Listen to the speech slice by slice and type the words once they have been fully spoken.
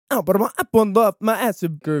But my app on the my ass is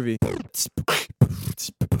groovy.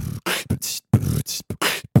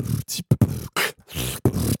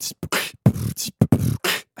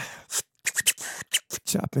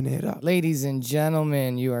 Chopping it up. Ladies and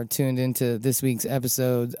gentlemen, you are tuned into this week's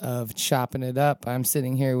episode of Chopping It Up. I'm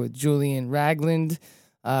sitting here with Julian Ragland,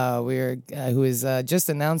 who has just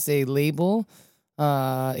announced a label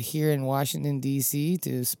here in Washington, D.C.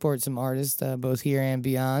 to support some artists both here and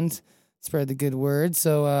beyond. Spread the good word.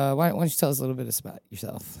 So why don't you tell us a little bit about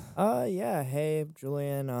yourself? Yeah. Hey,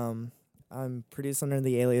 Julian. I'm produced under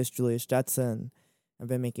the alias Julius Jetson. I've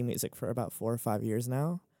been making music for about 4 or 5 years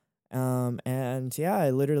now. And yeah,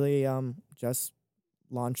 I literally just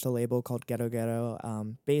launched a label called Ghetto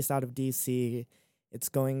Ghetto, based out of DC. It's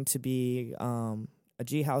going to be a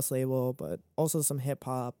G House label, but also some hip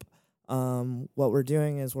hop. What we're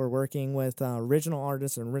doing is we're working with original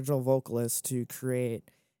artists and original vocalists to create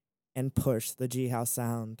and push the G House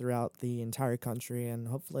sound throughout the entire country and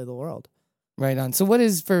hopefully the world. Right on. So what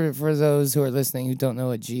is, for those who are listening who don't know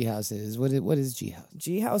what G House is, what is G House?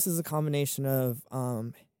 G House is a combination of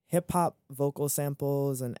hip-hop vocal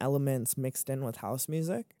samples and elements mixed in with house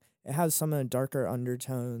music. It has some of the darker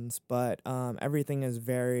undertones, but everything is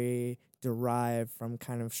very derived from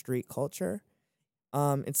kind of street culture.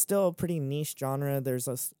 It's still a pretty niche genre. There's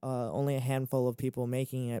only a handful of people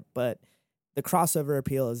making it, but the crossover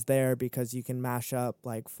appeal is there because you can mash up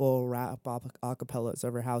like full rap acapellas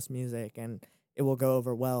over house music and it will go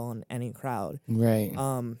over well on any crowd. Right.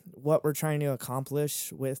 What we're trying to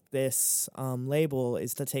accomplish with this label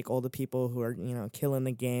is to take all the people who are, killing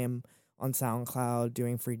the game on SoundCloud,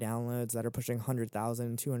 doing free downloads that are pushing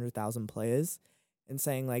 100,000, 200,000 plays and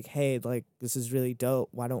saying like, hey, like this is really dope.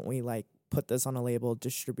 Why don't we like put this on a label,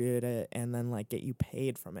 distribute it, and then like get you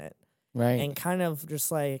paid from it? Right. And kind of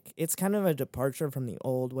just like, it's kind of a departure from the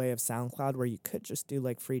old way of SoundCloud where you could just do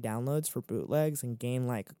like free downloads for bootlegs and gain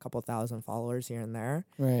like a couple thousand followers here and there.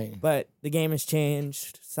 Right. But the game has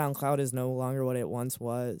changed. SoundCloud is no longer what it once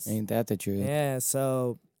was. Ain't that the truth? Yeah.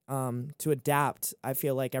 So to adapt, I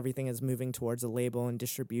feel like everything is moving towards a label and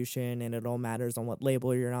distribution, and it all matters on what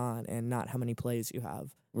label you're on and not how many plays you have.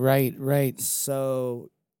 Right. Right.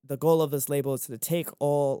 So the goal of this label is to take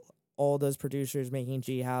all those producers making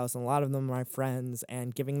G House, and a lot of them are my friends,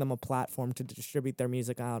 and giving them a platform to distribute their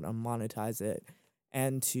music out and monetize it,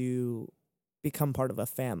 and to become part of a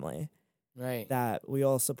family. Right. That we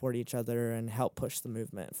all support each other and help push the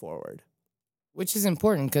movement forward. Which is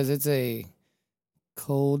important because it's a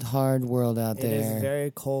cold, hard world out there. It is very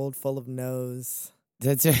cold, full of no's.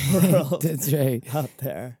 That's right. That's right. Out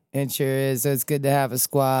there. It sure is. So it's good to have a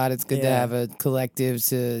squad. It's good to have a collective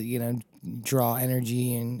to, draw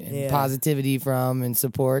energy and positivity from and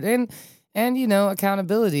support and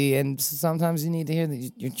accountability. And sometimes you need to hear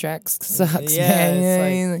that your track sucks.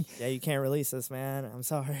 Man. You can't release this, man. I'm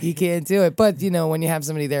sorry. You can't do it. But, when you have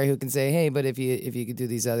somebody there who can say, hey, but if you could do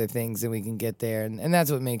these other things, then we can get there. And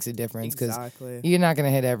that's what makes a difference. Exactly. Because you're not going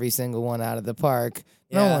to hit every single one out of the park.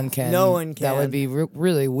 Yeah, no one can. No one can. That would be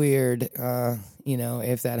really weird,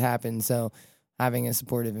 if that happened. So having a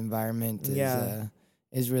supportive environment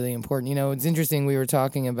is really important. It's interesting. We were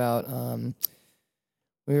talking about, I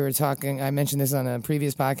mentioned this on a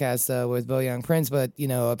previous podcast with Bo Young Prince, but,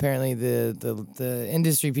 apparently the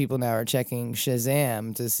industry people now are checking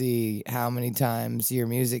Shazam to see how many times your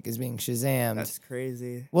music is being Shazammed. That's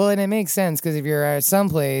crazy. Well, and it makes sense because if you're at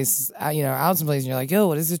someplace, out someplace and you're like, yo,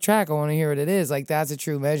 what is this track? I want to hear what it is. Like, that's a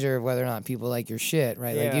true measure of whether or not people like your shit,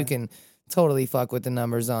 right? Yeah. Like, you can totally fuck with the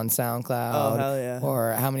numbers on SoundCloud hell yeah.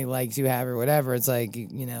 or how many likes you have or whatever. It's like,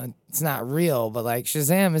 it's not real, but like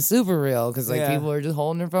Shazam is super real because like people are just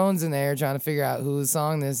holding their phones in there trying to figure out whose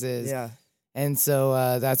song this is. Yeah. And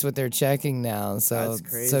so that's what they're checking now. So, that's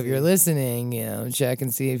crazy. So if you're listening, check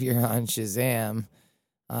and see if you're on Shazam.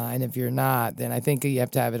 And if you're not, then I think you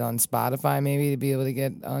have to have it on Spotify maybe to be able to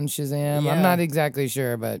get on Shazam. Yeah. I'm not exactly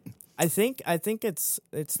sure, but I think it's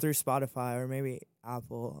through Spotify or maybe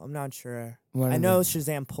Apple. I'm not sure. I know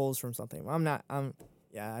Shazam pulls from something. I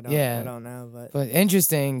don't know, but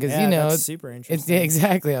interesting because that's it's super interesting.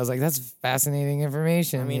 Exactly. I was like, that's fascinating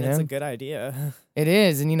information. I mean, it's a good idea. It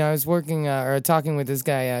is, and I was working or talking with this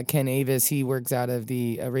guy Ken Avis. He works out of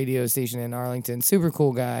the radio station in Arlington. Super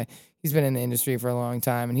cool guy. He's been in the industry for a long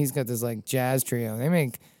time, and he's got this like jazz trio. They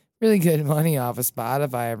make really good money off of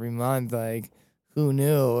Spotify every month. Like, who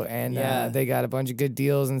knew? And they got a bunch of good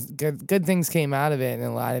deals and good things came out of it, and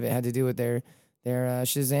a lot of it had to do with their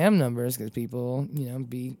Shazam numbers because people,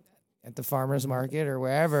 be at the farmer's market or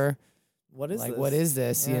wherever. What is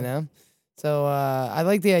this? Yeah. So I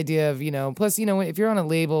like the idea of, plus, if you're on a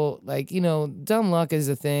label, like, dumb luck is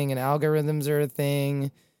a thing and algorithms are a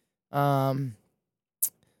thing. Going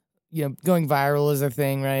viral is a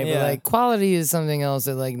thing, right? Yeah. But like quality is something else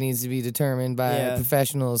that like needs to be determined by Yeah.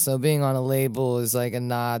 professionals. So being on a label is like a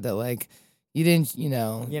nod that like you didn't,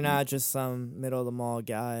 You're not just some middle of the mall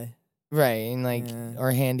guy. right, and like Yeah.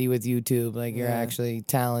 or handy with YouTube, like you're Yeah. actually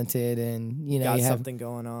talented and you Got have something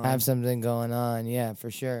going on. have something going on. Yeah,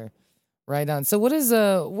 for sure. Right on. So what is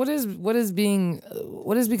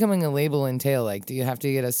becoming a label entail? Like, do you have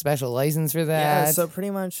to get a special license for that? Yeah, so pretty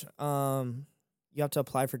much you have to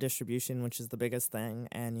apply for distribution, which is the biggest thing,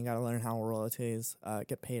 and you got to learn how royalties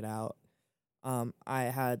get paid out. I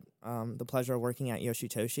had the pleasure of working at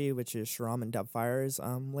Yoshitoshi, which is Sharam and Dubfire's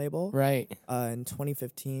label, right. in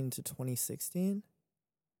 2015 to 2016.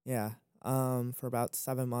 Yeah, for about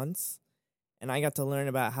 7 months. And I got to learn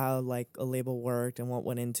about how like a label worked and what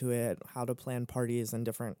went into it, how to plan parties in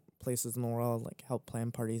different places in the world, like help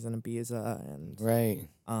plan parties in Ibiza and Right.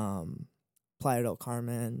 Playa del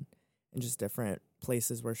Carmen and just different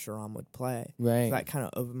places where Sharam would play. Right. So that kind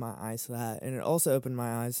of opened my eyes to that. And it also opened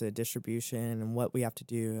my eyes to distribution and what we have to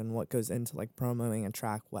do and what goes into like promoting a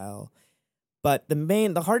track well. But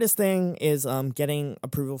the hardest thing is getting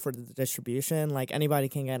approval for the distribution. Like anybody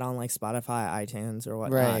can get on like Spotify, iTunes, or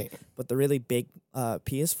whatnot. Right. But the really big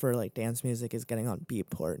piece for like dance music is getting on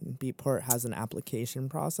Beatport, and Beatport has an application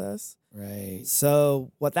process. Right.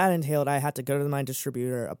 So what that entailed, I had to go to my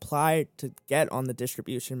distributor, apply to get on the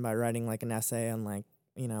distribution by writing like an essay on like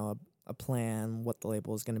a plan, what the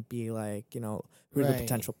label is going to be like, who are the Right.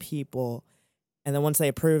 potential people. And then once they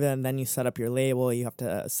approve it, and then you set up your label. You have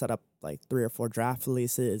to set up like 3 or 4 draft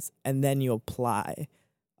releases, and then you apply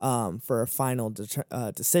for a final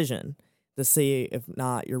decision to see if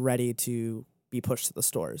not you're ready to be pushed to the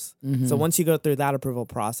stores. Mm-hmm. So once you go through that approval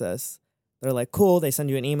process, they're like, cool. They send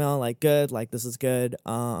you an email like, good, like this is good.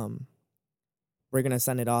 We're gonna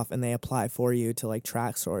send it off, and they apply for you to like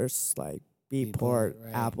track stores like Beatport,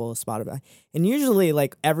 right. Apple, Spotify, and usually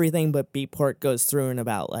like everything but Beatport goes through in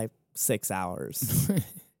about like 6 hours.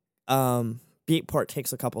 Beatport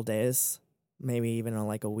takes a couple days, maybe even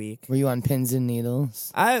like a week. Were you on pins and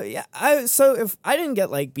needles? So if I didn't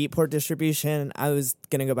get like Beatport distribution, I was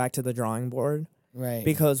gonna go back to the drawing board. Right.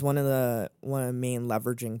 Because one of the main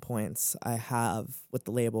leveraging points I have with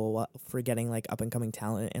the label for getting like up and coming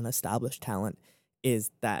talent and established talent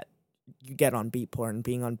is that you get on Beatport, and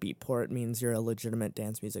being on Beatport means you're a legitimate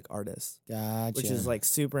dance music artist. Gotcha. Which is like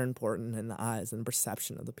super important in the eyes and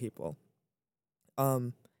perception of the people.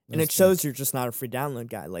 And it shows you're just not a free download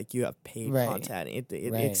guy. Like you have paid Right. content.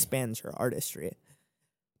 It Right. expands your artistry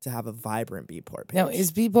to have a vibrant Beatport page. Now,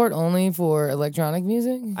 is Beatport only for electronic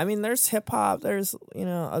music? I mean, there's hip hop, there's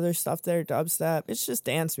other stuff there, dubstep. It's just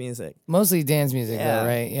dance music. Mostly dance music, Yeah. though,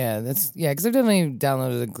 right? Yeah, because I've definitely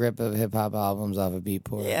downloaded a grip of hip hop albums off of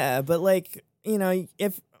Beatport. Yeah, but like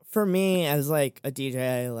if for me as like a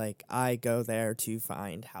DJ, like I go there to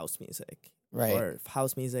find house music, Right. or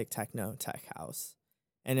house music, techno, tech house,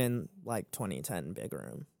 and in like 2010 big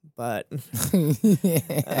room. But Yeah.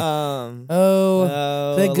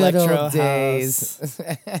 The good electro old days. house.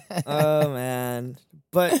 Oh man.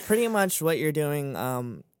 But pretty much what you're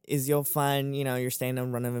doing is you'll find, you're staying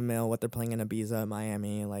on run of the mill, what they're playing in Ibiza,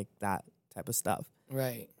 Miami, like that type of stuff.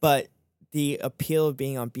 Right. But the appeal of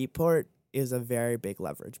being on Beatport is a very big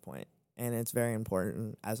leverage point, and it's very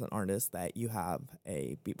important as an artist that you have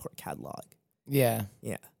a Beatport catalog. Yeah.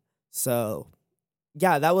 Yeah. So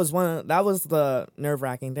yeah, that was the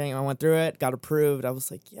nerve-wracking thing. I went through it, got approved. I was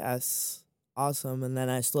like, yes, awesome. And then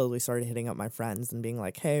I slowly started hitting up my friends and being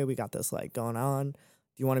like, hey, we got this like going on. Do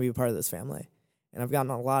you want to be a part of this family? And I've gotten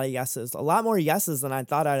a lot of yeses, a lot more yeses than I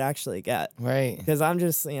thought I'd actually get. Right. Because I'm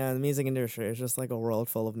just, the music industry is just like a world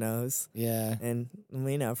full of no's. Yeah, And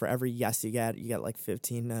for every yes you get like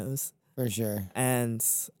 15 no's. for sure. And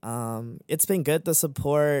it's been good, the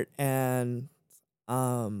support, and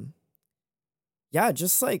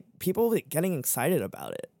just like people getting excited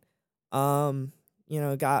about it.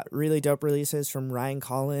 Got really dope releases from Ryan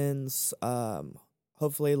Collins.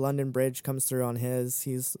 Hopefully London Bridge comes through on his.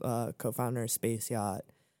 He's co-founder of Space Yacht.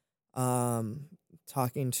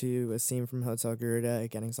 Talking to Asim from Hotel Garuda,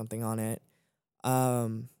 getting something on it.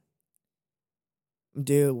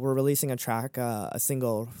 We're releasing a track, a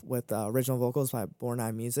single with original vocals by Born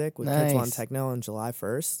Eye Music with Kids Want Nice. Techno on July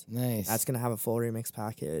 1st. Nice. That's going to have a full remix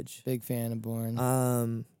package. Big fan of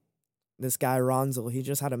Born. This guy Ronzel, he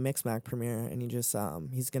just had a Mixmac premiere, and he just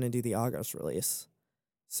he's going to do the August release.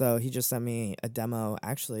 So he just sent me a demo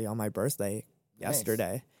actually on my birthday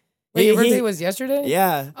yesterday. Wait, your He- birthday was yesterday?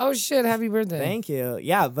 Yeah. Oh shit! Happy birthday. Thank you.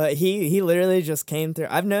 Yeah, but he literally just came through.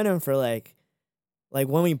 I've known him for like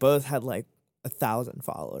when we both had like 1,000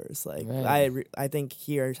 followers. Like Right. I think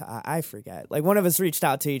I forget. Like one of us reached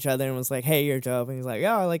out to each other and was like, "Hey, you're dope," and he's like,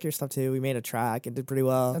 "Yeah, I like your stuff too." We made a track. It did pretty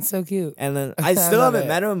well. That's so cute. And then I still love haven't it.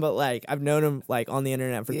 met him, but like I've known him like on the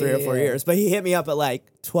internet for 3 or 4 Yeah. years. But he hit me up at like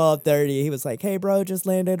 12:30. He was like, "Hey, bro, just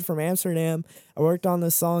landed from Amsterdam. I worked on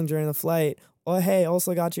this song during the flight. Oh, hey,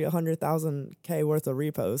 also got you 100,000K worth of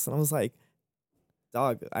reposts." And I was like,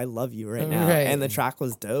 "Dog, I love you right now." Right. And the track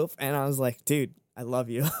was dope. And I was like, "Dude, I love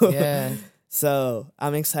you." Yeah. So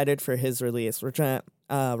I'm excited for his release. We're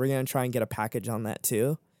gonna try and get a package on that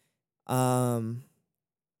too.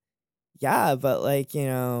 Yeah, but like,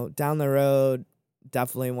 down the road,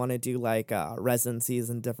 definitely want to do like residencies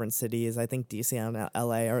in different cities. I think DC and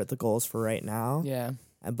LA are the goals for right now. Yeah.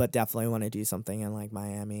 But definitely want to do something in like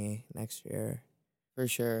Miami next year. For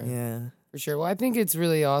sure. Yeah. For sure. Well, I think it's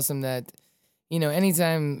really awesome that,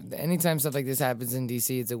 anytime stuff like this happens in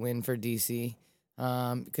DC, it's a win for DC.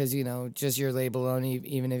 Because, just your label alone,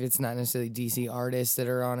 even if it's not necessarily DC artists that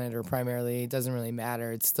are on it or primarily, it doesn't really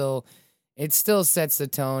matter. It still sets the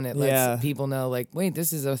tone. It lets people know, like, wait,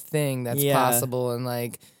 this is a thing that's possible. And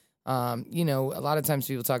like, a lot of times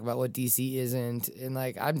people talk about what DC isn't. And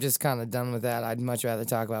like, I'm just kind of done with that. I'd much rather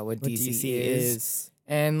talk about what DC is.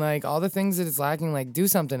 And like all the things that it's lacking, like do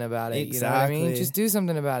something about it. Exactly. You know what I mean? Just do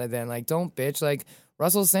something about it then. Like don't bitch. Like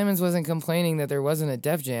Russell Simmons wasn't complaining that there wasn't a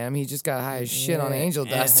Def Jam. He just got high as shit on Angel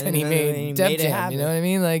Dust and he made Def Jam. You know what I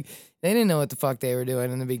mean? Like they didn't know what the fuck they were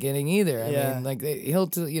doing in the beginning either. I mean, like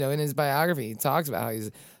in his biography, he talks about how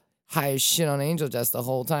he's high as shit on Angel Dust the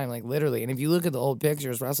whole time, like literally. And if you look at the old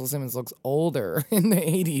pictures, Russell Simmons looks older in the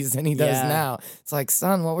 80s than he does now. It's like,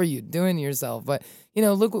 son, what were you doing to yourself? But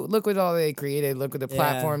look what all they created. Look at the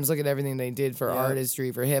platforms. Look at everything they did for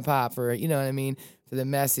artistry, for hip hop, for what I mean, for the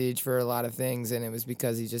message, for a lot of things. And it was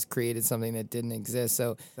because he just created something that didn't exist.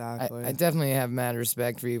 So I definitely have mad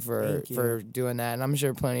respect for you for doing that. And I'm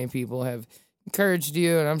sure plenty of people have encouraged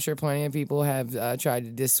you, and I'm sure plenty of people have tried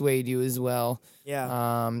to dissuade you as well. Yeah.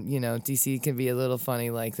 DC can be a little funny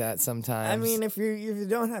like that sometimes. I mean, if you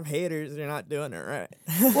don't have haters, you're not doing it right.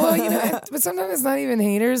 Well, but sometimes it's not even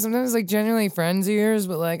haters. Sometimes it's like genuinely friends of yours,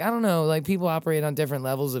 but like I don't know, like people operate on different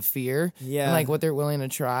levels of fear. Yeah. And like what they're willing to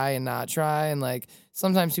try and not try, and like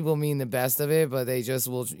sometimes people mean the best of it, but they just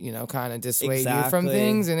will, kind of dissuade you from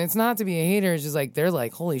things. And it's not to be a hater. It's just like they're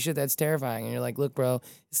like, holy shit, that's terrifying. And you're like, look, bro,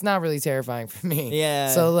 it's not really terrifying for me. Yeah.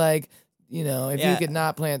 So like, if you could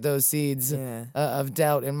not plant those seeds of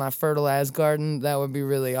doubt in my fertile ass garden, that would be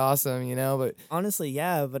really awesome, But honestly,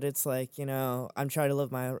 yeah, but it's like, I'm trying to live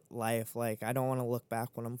my life. Like, I don't want to look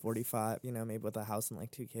back when I'm 45, maybe with a house and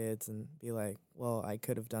like 2 kids and be like, well, I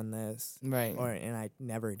could have done this. Right. And I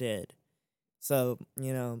never did. So,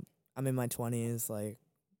 I'm in my 20s. Like,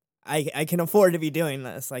 I can afford to be doing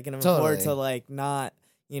this. I can afford to like not,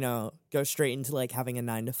 go straight into like having a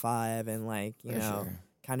 9 to 5 and like,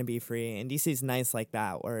 kind of be free. And DC's nice like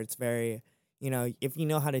that, where it's very, if you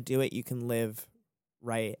know how to do it, you can live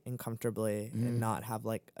right and comfortably and not have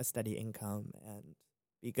like a steady income and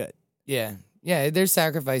be good. Yeah. Yeah, there's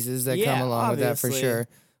sacrifices that come along with that for sure.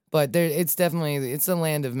 But it's the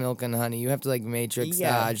land of milk and honey. You have to like matrix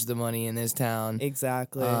dodge the money in this town.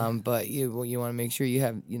 Exactly. But you want to make sure you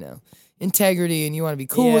have, integrity, and you want to be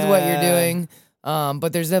cool with what you're doing.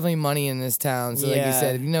 But there's definitely money in this town. So like you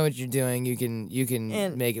said, if you know what you're doing, you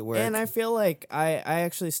can make it work. And I feel like I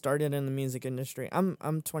actually started in the music industry.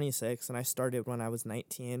 I'm 26 and I started when I was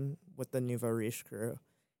 19 with the Nouveau Riche crew.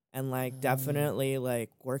 And like definitely like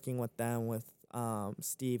working with them with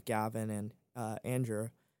Steve, Gavin, and Andrew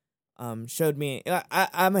showed me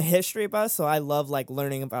I'm a history buff, so I love like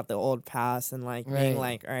learning about the old past and like being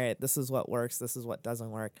like, all right, this is what works, this is what doesn't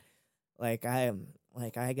work. Like I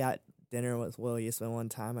got dinner with Will Eastman one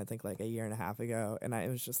time, I think like a year and a half ago, and I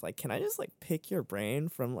was just like, can I just like pick your brain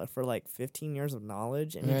for like 15 years of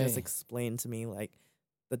knowledge? And he just explained to me like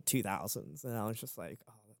the 2000s, and I was just like,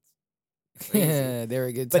 oh, that's crazy. Yeah, they were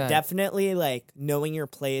a good time. But definitely like knowing your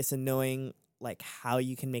place and knowing like how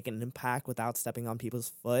you can make an impact without stepping on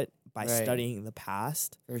people's foot by studying the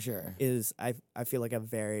past for sure is I feel like a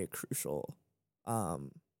very crucial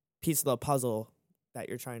piece of the puzzle that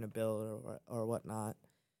you're trying to build or whatnot.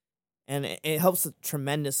 And it helps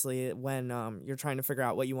tremendously when you're trying to figure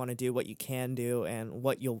out what you want to do, what you can do, and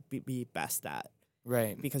what you'll be best at.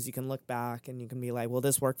 Right. Because you can look back and you can be like, well,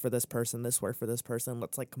 this worked for this person, this worked for this person.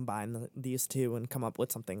 Let's like combine these two and come up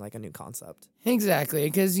with something like a new concept. Exactly.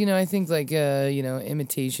 Because, I think like,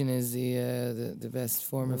 imitation is the best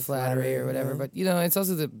form of flattery or whatever. But, it's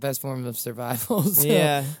also the best form of survival. So,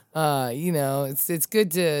 it's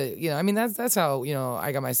good to, I mean, that's how,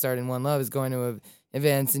 I got my start in One Love, is going to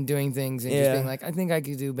events and doing things and just being like, I think I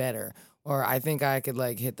could do better. or I think I could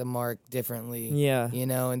like hit the mark differently. Yeah. You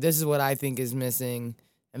know, and this is what I think is missing,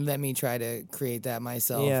 and let me try to create that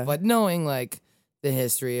myself. Yeah. But knowing like the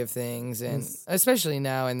history of things, and Yes. especially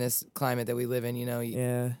now in this climate that we live in, you know,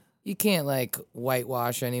 Yeah. you can't like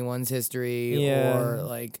whitewash anyone's history Yeah. or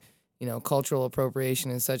like, you know, cultural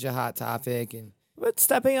appropriation is such a hot topic. And But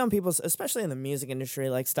stepping on people's, especially in the music industry,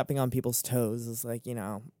 like stepping on people's toes is like, you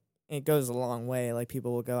know, it goes a long way. Like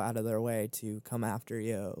people will go out of their way to come after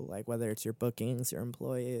you, like whether it's your bookings, your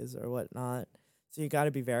employees, or whatnot. So you got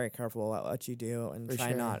to be very careful about what you do and For try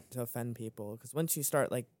sure. not to offend people. Because once you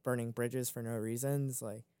start like burning bridges for no reasons,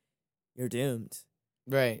 like you're doomed.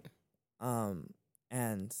 right,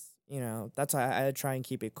 And you know that's why I try and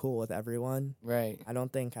keep it cool with everyone. right. I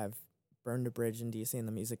don't think I've burned a bridge in DC in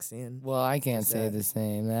the music scene. Well, I can't say Sad. the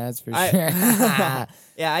same. That's for I- sure.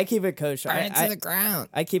 Yeah, I keep it kosher. Burn it to I, the ground.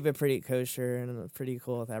 I keep it pretty kosher and pretty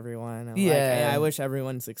cool with everyone. And Yeah. I wish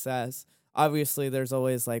everyone success. Obviously, there's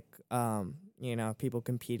always like, you know, people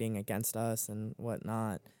competing against us and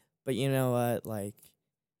whatnot. But you know what? Like,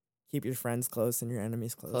 keep your friends close and your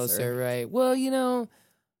enemies closer. Closer, right? Well, you know,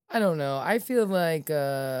 I don't know. I feel like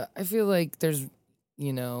there's,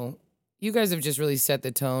 you know, you guys have just really set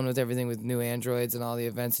the tone with everything with New Androids and all the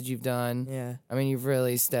events that you've done. Yeah. I mean, you've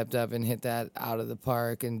really stepped up and hit that out of the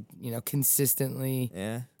park, and you know, consistently.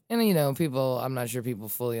 Yeah. And you know, I'm not sure people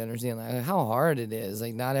fully understand like how hard it is.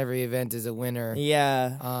 Like, not every event is a winner.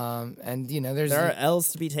 Yeah. And you know, there's There are L's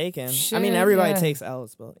to be taken. I Shit, mean, everybody yeah. takes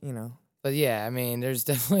L's, but you know. But yeah, I mean, there's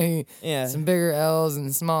definitely Yeah. some bigger L's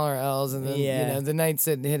and smaller L's, and then you Yeah. know the Knights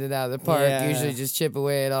that hit it out of the park Yeah. usually just chip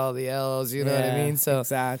away at all the L's. You know what I Yeah, mean? So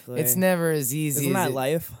exactly. it's never as easy. Isn't as that it-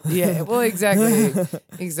 life? Yeah, well, exactly,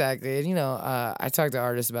 exactly. And you know, I talk to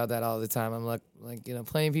artists about that all the time. I'm like, you know,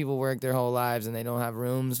 plenty of people work their whole lives and they don't have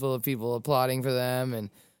rooms full of people applauding for them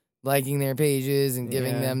and liking their pages and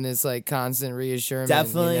giving Yeah. them this like constant reassurance.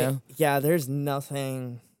 Definitely. You know? Yeah, there's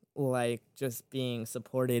nothing like just being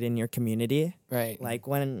supported in your community. Right. Like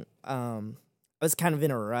when I was kind of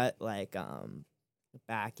in a rut like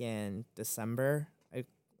back in December. I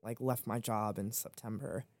like left my job in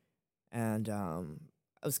September and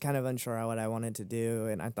I was kind of unsure of what I wanted to do,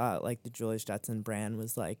 and I thought like the Julius Jetson brand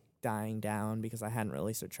was like dying down because I hadn't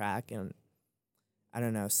released a track in I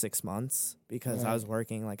don't know 6 months because I Right. was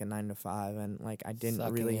working like a 9 to 5 and like I didn't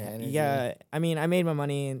Sucking really your energy. yeah, I mean I made my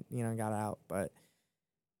money and you know got out, but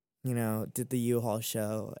you know did the U-Haul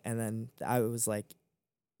show and then I was like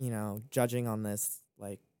you know judging on this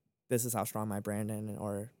like this is how strong my brand is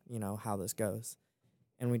or you know how this goes,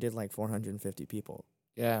 and we did like 450 people.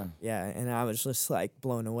 Yeah. Yeah, and I was just like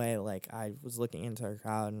blown away. Like I was looking into our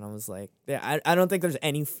crowd, and I was like, I don't think there's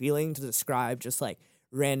any feeling to describe just like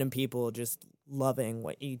random people just loving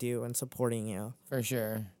what you do and supporting you. For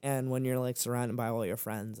sure. And when you're like surrounded by all your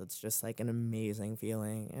friends, it's just like an amazing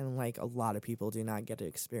feeling. And like a lot of people do not get to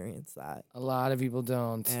experience that. A lot of people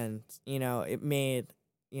don't. And you know, it made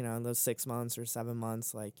you know those 6 months or 7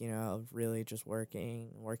 months, like you know, of really just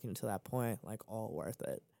working to that point, like all worth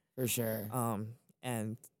it. For sure.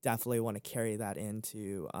 And definitely want to carry that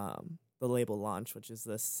into the label launch, which is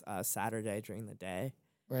this Saturday during the day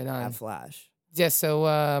Right on. at Flash. Yeah,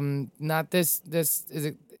 so not this is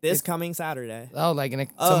it This coming Saturday. oh like so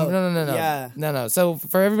Oh, no. yeah. No. So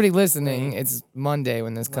for everybody listening, it's Monday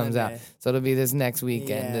when this comes out. Monday. So it'll be this next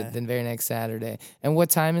weekend, Yeah. the very next Saturday. And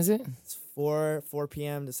what time is it? It's 4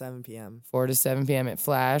 p.m. to 7 p.m. 4 to 7 p.m. at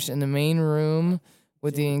Flash in the main room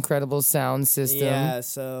with the incredible sound system. Yeah,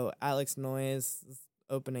 so Alex Noise is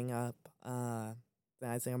opening up. Then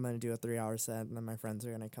I think I'm going to do a 3-hour set, and then my friends are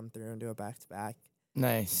going to come through and do a back-to-back.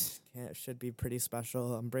 Nice. It should be pretty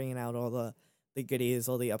special. I'm bringing out all the goodies,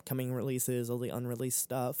 all the upcoming releases, all the unreleased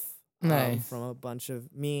stuff. Nice. From a bunch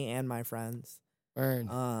of me and my friends. Word.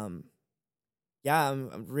 Yeah,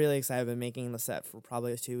 I'm really excited. I've been making the set for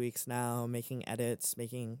probably 2 weeks now, making edits,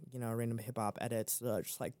 making, you know, random hip-hop edits to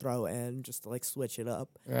just, like, throw in, just to, like, switch it up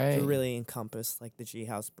Right. to really encompass, like, the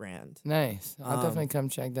G-House brand. Nice. I'll definitely come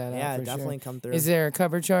check that out. Yeah, for definitely Sure. come through. Is there a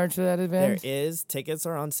cover charge for that There event? is. Tickets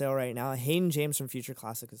are on sale right now. Hayden James from Future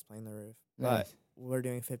Classic is playing the roof. But Nice. we're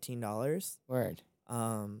doing $15. Word.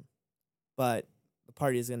 But the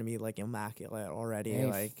party is going to be, like, immaculate already. Hey,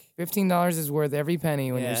 like... $15 is worth every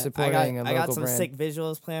penny when you're supporting a local I got some brand. sick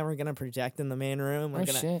visuals planned. We're gonna project in the main room. We're Oh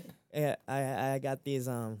gonna, shit! Yeah, I got these.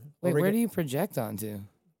 Wait, we're where gonna, do you project onto?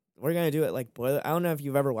 we're gonna do it like Boiler. I don't know if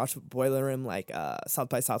you've ever watched Boiler Room like South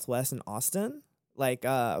by Southwest in Austin, like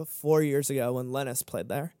 4 years ago when Lennis played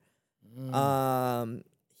there.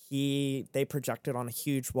 They projected on a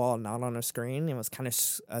huge wall, not on a screen. It was kind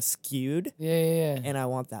of skewed, Yeah. and I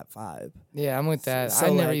want that vibe. Yeah, I'm with that. So, I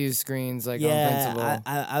never like, use screens like on Yeah,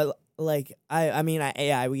 principle. I like I mean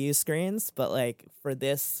we use screens, but like for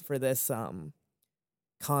this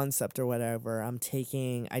concept or whatever,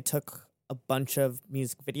 I took a bunch of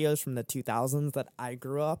music videos from the 2000s that I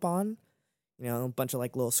grew up on. You know, a bunch of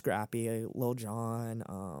like Lil Scrappy, Lil Jon,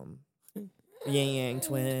 Yang Yang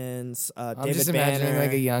Twins, I'm David just imagining Banner.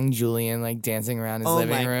 like a young Julian like dancing around his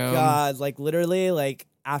living room. Oh my god! Like literally, like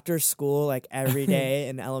after school, like every day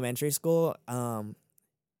in elementary school,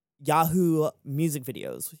 Yahoo music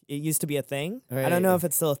videos. It used to be a thing. I don't know if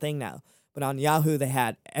it's still a thing now, but on Yahoo they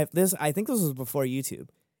had I think this was before YouTube.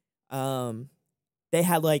 They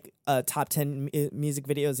had like top 10 music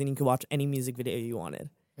videos, and you could watch any music video you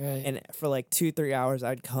wanted. Right. And for like 2-3 hours,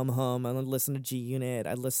 I'd come home and I'd listen to G Unit.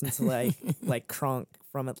 I'd listen to like like Crunk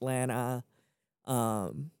from Atlanta. You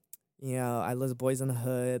know, I listened to Boys in the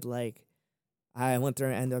Hood. Like I went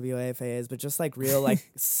through an NWA phase, but just like real like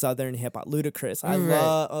Southern hip hop, Ludacris. I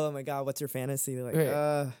love. Oh my god, what's your fantasy?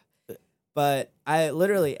 Like, but I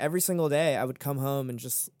literally every single day I would come home and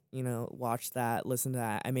just watch that, listen to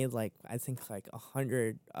that. I made like I think like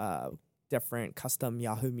 100 different custom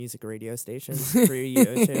Yahoo Music radio stations through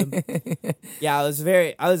YouTube. Yeah, I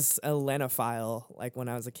was Atlanta-phile like when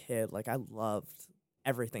I was a kid. Like I loved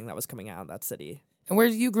everything that was coming out of that city. And where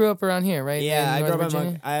you grew up around here, right? Yeah, I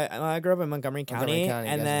grew up in Montgomery County,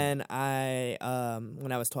 and gotcha. then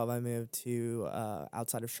when I was 12, I moved to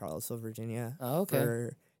outside of Charlottesville, Virginia. Oh, okay.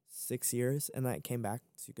 For 6 years, and then I came back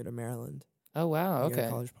to go to Maryland. Oh wow, okay.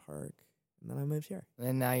 College Park, and then I moved here.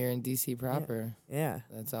 And now you're in DC proper. Yeah.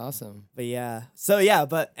 That's awesome. But yeah, so yeah,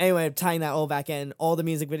 but anyway, tying that all back in, all the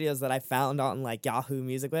music videos that I found on like Yahoo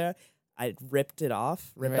Music there, I ripped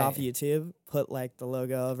off YouTube, put like the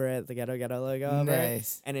logo over it, the Ghetto logo over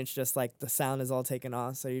it, and it's just like the sound is all taken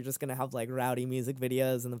off, so you're just gonna have like rowdy music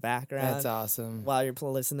videos in the background. That's awesome. While you're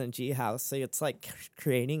listening to G House, so it's like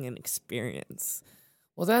creating an experience.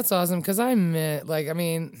 Well, that's awesome because I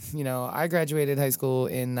graduated high school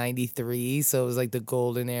in '93, so it was like the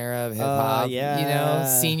golden era of hip hop.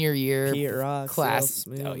 Senior year Pete Rock, class.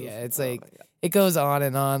 Oh yeah, it's like it goes on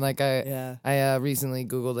and on. Like I recently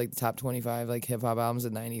Googled like the top 25 like hip hop albums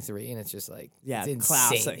of '93, and it's just like it's insane.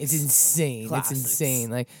 Classics. It's insane. Classics. It's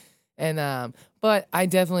insane. Like. And but I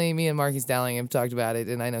definitely, me and Marcus Dowling have talked about it,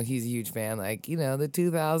 and I know he's a huge fan. Like, the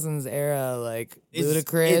 2000s era, like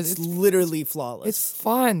Ludacris, it's literally flawless. It's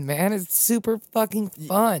fun, man. It's super fucking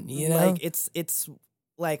fun. You know, like it's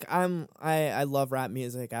like I love rap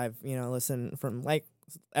music. I've listened from like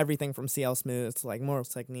everything from CL Smooth to like Morals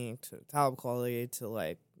Technique to Talib Kweli to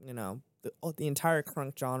like the entire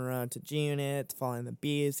crunk genre to G Unit to Falling the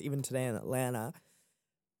Beast, even today in Atlanta,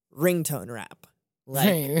 ringtone rap.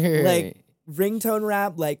 Like ringtone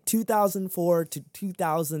rap, like 2004 to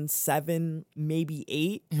 2007, maybe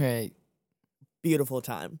 8. Right. Beautiful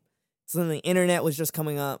time. So then the internet was just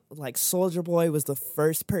coming up. Like Soulja Boy was the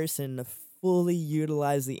first person to fully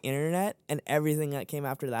utilize the internet, and everything that came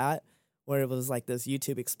after that, where it was like this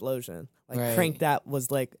YouTube explosion. Like Crank That was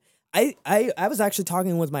like I was actually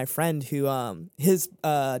talking with my friend who his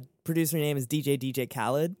producer name is DJ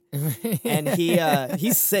Khaled, and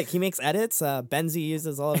he's sick. He makes edits. Benzie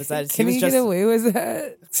uses all of his edits. Can he get away with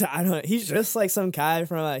that? I don't know. He's just like some guy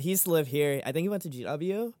from he used to live here. I think he went to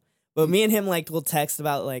GW. But me and him like will text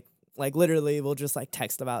about like literally we'll just like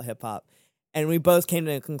text about hip hop, and we both came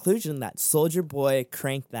to a conclusion that Soulja Boy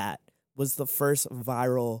Crank That was the first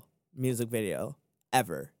viral music video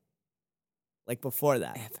ever. Like before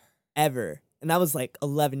that, ever, and that was like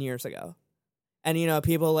 11 years ago. And,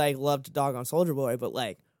 people, like, loved to dog on Soulja Boy, but,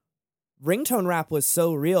 like, ringtone rap was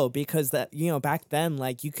so real because that, back then,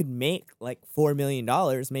 like, you could make, like, $4 million.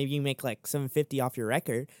 Maybe you make, like, $750 off your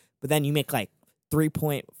record, but then you make, like,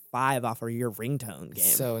 3.5 off of your ringtone game.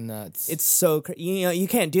 So nuts. It's so, you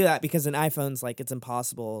can't do that because in iPhones, like, it's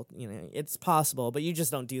impossible. It's possible, but you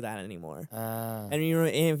just don't do that anymore. And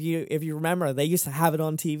if you remember, they used to have it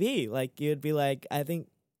on TV. Like, you'd be like, I think,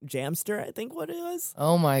 Jamster, I think what it was.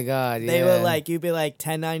 Oh my god, yeah. They were like, you'd be like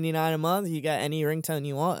 $10.99 a month, you got any ringtone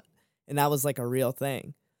you want. And that was like a real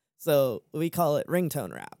thing. So we call it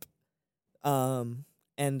ringtone rap.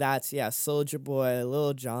 And that's Soulja Boy,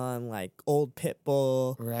 Lil Jon, like old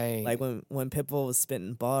Pitbull. Right. Like when Pitbull was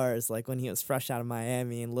spitting bars, like when he was fresh out of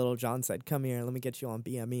Miami and Lil Jon said, "Come here, let me get you on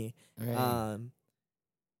BME." Right.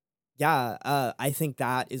 I think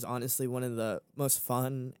that is honestly one of the most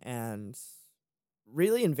fun and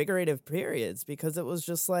really invigorative periods because it was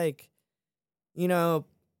just like,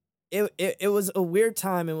 it was a weird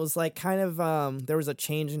time. It was like kind of there was a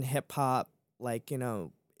change in hip hop, like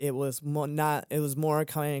it was more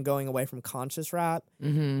kind of going away from conscious rap,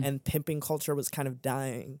 and pimping culture was kind of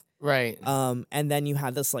dying, right? And then you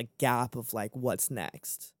had this like gap of like what's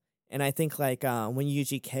next, And I think like when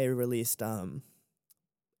UGK released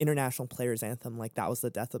International Players Anthem, like that was the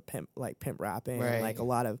death of pimp rapping. Right. And like a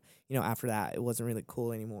lot of, you know, after that it wasn't really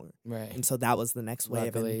cool anymore. Right. And so that was the next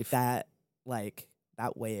wave. Luckily. And that like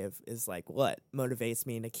that wave is like what motivates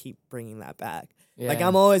me to keep bringing that back. Yeah. Like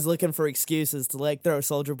I'm always looking for excuses to like throw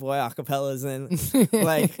Soulja Boy acapellas in.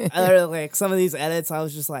 like some of these edits, I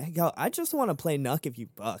was just like, yo, I just want to play Nuck If You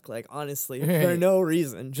Buck. Like honestly, for Right. no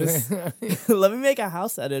reason, just let me make a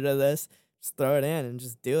house edit of this. Just throw it in and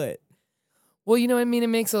just do it. Well, you know, I mean, it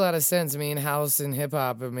makes a lot of sense. I mean, house and hip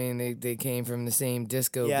hop, I mean, they came from the same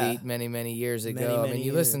disco Yeah. beat many years ago. Many, I many mean,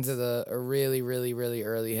 you listen to years. the really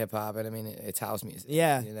early hip hop, and I mean, it's house music.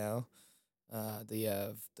 Yeah. You know,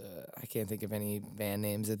 the I can't think of any band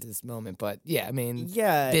names at this moment, but yeah, I mean,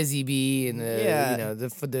 Yeah. Busy Bee and the Yeah. you know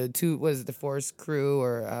the two was it the Force Crew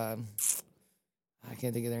or I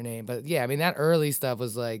can't think of their name, but yeah, I mean that early stuff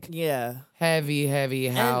was like Yeah. heavy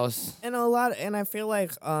house. And I feel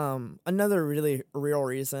like another really real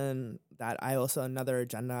reason that another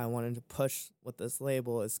agenda I wanted to push with this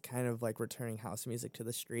label is kind of like returning house music to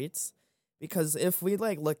the streets. Because if we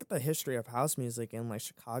like look at the history of house music in like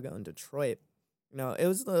Chicago and Detroit, you know, it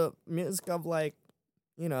was the music of like,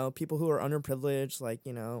 you know, people who are underprivileged, like,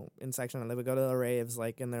 you know, in section they would go to the raves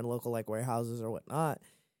like in their local like warehouses or whatnot.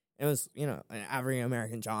 It was, you know, an African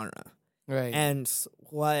American genre. Right. And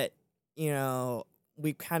what, you know,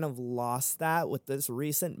 we kind of lost that with this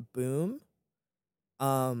recent boom.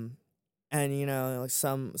 And, you know, like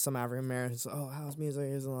some African Americans, oh, house music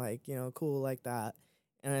isn't like, you know, cool like that.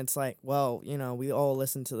 And it's like, well, you know, we all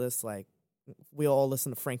listen to this, like, we all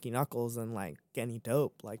listen to Frankie Knuckles and like Kenny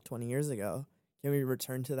Dope like 20 years ago. Can we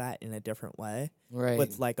return to that in a different way? Right.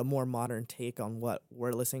 With like a more modern take on what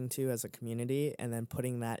we're listening to as a community and then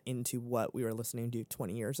putting that into what we were listening to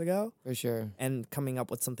 20 years ago For sure. and coming up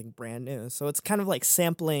with something brand new. So it's kind of like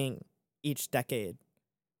sampling each decade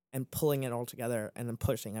and pulling it all together and then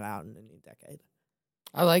pushing it out in a new decade.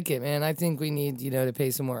 I like it, man. I think we need, you know, to pay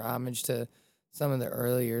some more homage to some of the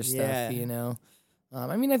earlier stuff, Yeah. you know.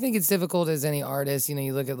 I mean, I think it's difficult as any artist. You know,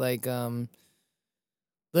 you look at like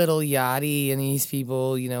Little Yachty and these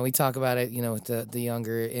people, you know, we talk about it, you know, with the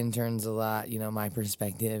younger interns a lot, you know, my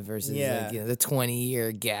perspective versus Yeah. like, you know, the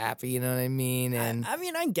 20-year gap, you know what I mean? And I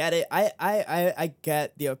mean, I get it. I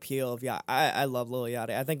get the appeal of Yachty. I love Lil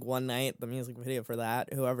Yachty. I think One Night, the music video for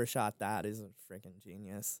that, whoever shot that is a freaking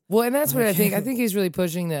genius. well, and that's what I think. I think he's really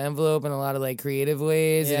pushing the envelope in a lot of like creative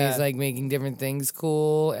ways, and Yeah. he's like making different things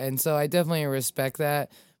cool. And so I definitely respect that.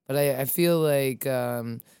 But I feel like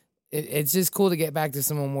it's just cool to get back to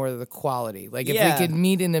some more of the quality. Like if Yeah. we could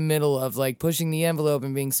meet in the middle of like pushing the envelope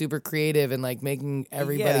and being super creative and like making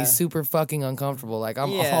everybody Yeah. super fucking uncomfortable. Like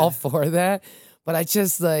I'm Yeah. all for that. But I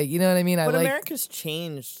just like, you know what I mean? But I like America's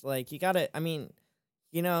changed. Like, you gotta, I mean,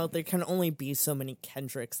 you know, there can only be so many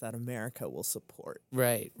Kendricks that America will support.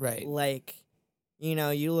 right. Like, you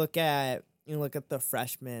know, you look at the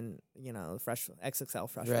freshman, you know, XXL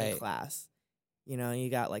freshman Right. class. You know, you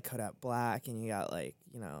got like Kodak Black and you got like,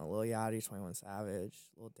 you know, Lil Yachty, 21 Savage,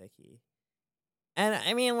 Lil Dicky. And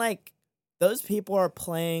I mean, like, those people are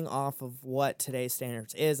playing off of what today's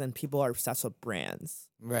standards is, and people are obsessed with brands.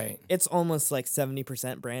 Right. It's almost like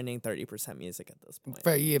 70% branding, 30% music at this point.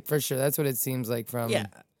 For sure. That's what it seems like from Yeah.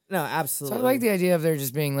 No, So absolutely. I like the idea of there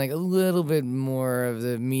just being like a little bit more of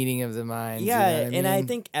the meeting of the minds. Yeah, you know what and I mean?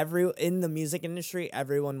 think in the music industry,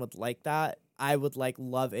 everyone would like that. I would like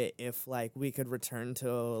love it if like we could return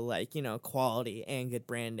to like, you know, quality and good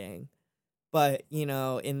branding. But, you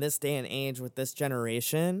know, in this day and age with this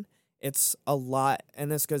generation, it's a lot,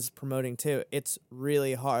 and this goes promoting too. It's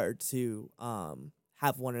really hard to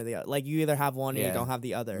have one or the other. Like, you either have one or Yeah. you don't have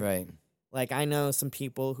the other. right. Like, I know some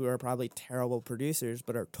people who are probably terrible producers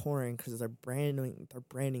but are touring because their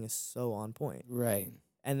branding is so on point. Right.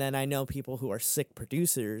 And then I know people who are sick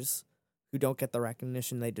producers who don't get the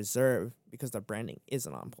recognition they deserve because their branding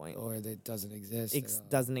isn't on point. Or that doesn't exist. It at all.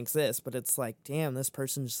 doesn't exist, but it's like, damn, this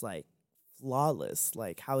person's like flawless.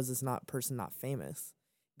 Like, how is this person not famous?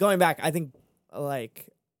 Going back, I think like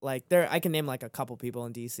there, I can name like a couple people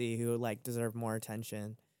in DC who like deserve more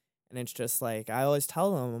attention. And it's just like, I always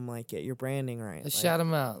tell them, I'm like, get your branding right. Let's like, shout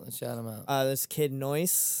him out. Let's shout him out. this kid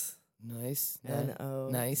Noise. Nice. N-O.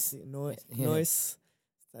 Nice. Noise. Yeah. Noise.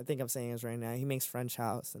 I think I'm saying his right now. He makes French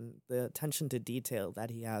house, and the attention to detail that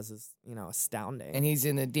he has is, you know, astounding. And he's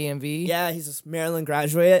in the DMV. yeah, he's a Maryland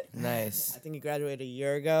graduate. Nice. I think he graduated a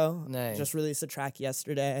year ago. Nice. Just released a track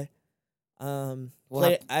yesterday. Well,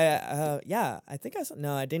 I think I saw,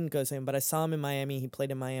 no, I didn't go see him, but I saw him in Miami. He played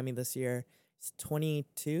in Miami this year. He's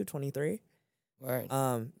 22, 23. Word.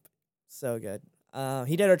 So good.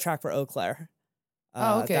 He did a track for Eau Claire.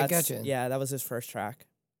 Oh, okay, That's gotcha. yeah, that was his first track.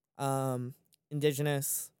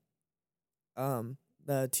 Indigenous,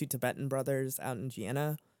 the two Tibetan brothers out in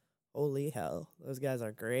Vienna. Holy hell, those guys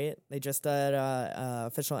are great. They just did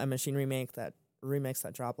official M Machine remix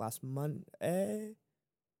that dropped last Monday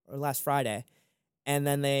or last Friday, and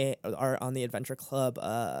then they are on the Adventure Club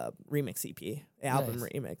remix EP, album Nice.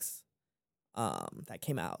 remix, that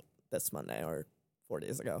came out this Monday or 4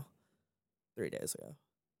 days ago, 3 days ago.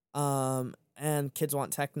 And Kids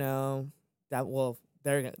Want Techno,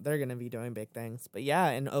 they're gonna be doing big things. But yeah,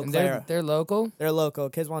 in Eau And Claire, they're local? they're local.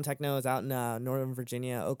 Kids Want Techno is out in Northern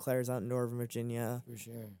Virginia. Eau Claire is out in Northern Virginia. For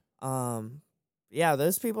sure. Yeah,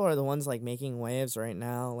 those people are the ones like making waves right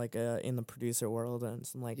now, like in the producer world and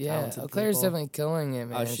some like Yeah, talented Eau Claire's people. definitely killing it,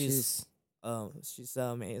 man. she's so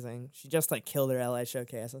amazing. She just like killed her LA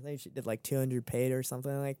showcase. I think she did like 200 paid or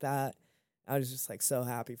something like that. I was just like so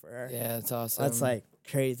happy for her. yeah, it's awesome. That's like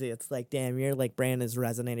crazy. It's like, damn, your like brand is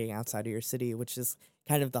resonating outside of your city, which is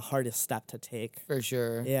kind of the hardest step to take. for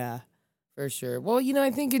sure. Yeah. For sure. Well, I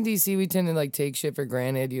think in DC we tend to like take shit for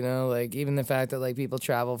granted, like even the fact that like people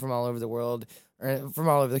travel from all over the world or from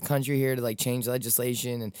all over the country here to like change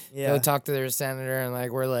legislation and go talk to their senator, and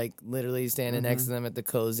like we're like literally standing next to them at the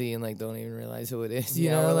cozy and like don't even realize who it is. You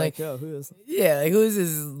know, we're like oh, who is yeah, like who's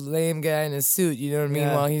this lame guy in a suit? You know what I mean?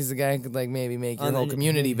 Yeah. While he's the guy who could like maybe make your On whole the-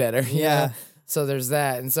 community better. Yeah. So there's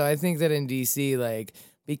that. And so I think that in DC, like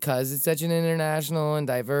because it's such an international and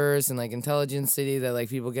diverse and like intelligent city that like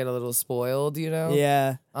people get a little spoiled,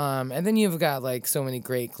 Yeah. And then you've got like so many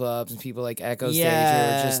great clubs and people like Echo Stage who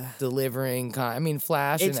Yeah. are just delivering.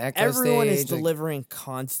 Flash It's and Echo everyone Stage. is delivering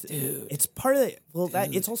constant. Dude. It's part of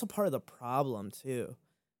it's also part of the problem too.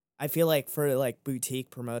 I feel like for like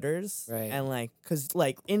boutique promoters, Right. and like because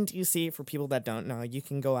like in DC, for people that don't know, you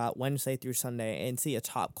can go out Wednesday through Sunday and see a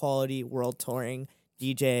top quality world touring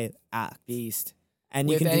DJ act, Beast. and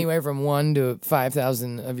you With can do, anywhere from 1 to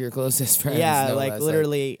 5,000 of your closest friends. yeah, no like less,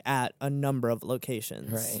 literally at a number of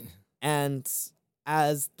locations, Right. And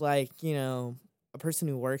as like a person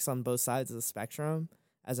who works on both sides of the spectrum,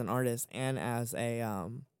 as an artist and as a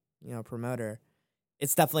promoter,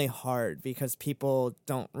 it's definitely hard because people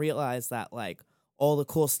don't realize that like all the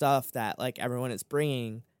cool stuff that like everyone is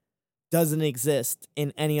bringing doesn't exist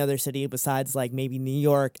in any other city besides like maybe New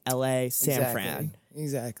York, LA, San Fran.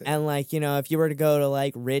 Exactly. And like, if you were to go to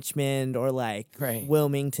like Richmond or like Right.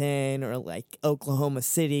 Wilmington or like Oklahoma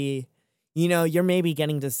City, you're maybe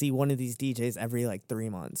getting to see one of these DJs every like 3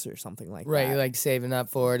 months or something like Right, that. you're like saving up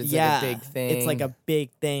for it. It's yeah, like a big thing. It's like a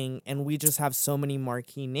big thing. And we just have so many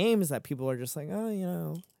marquee names that people are just like,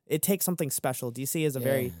 oh, it takes something special. DC is a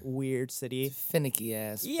very weird city. finicky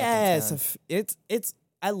ass. fucking Yes, town, it's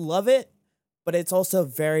I love it, but it's also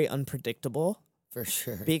very unpredictable. for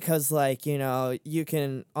sure. Because like you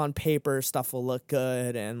can, on paper stuff will look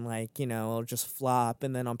good and like it'll just flop,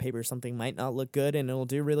 and then on paper something might not look good and it'll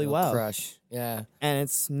do really It'll well, crush. Yeah. and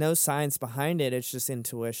it's no science behind it, it's just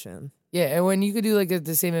intuition. Yeah, and when you could do like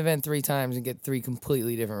the same event 3 times and get 3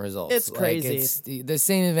 completely different results. It's crazy. Like, it's the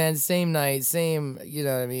same event, same night, same, you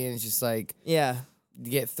know what I mean? It's just like Yeah, you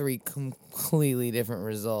get 3 completely different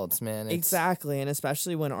results, man. It's, exactly. And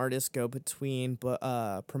especially when artists go between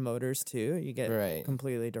promoters too, you get Right.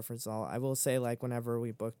 completely different result. I will say, like, whenever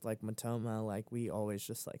we booked like Matoma, like we always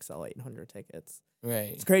just like sell 800 tickets. Right.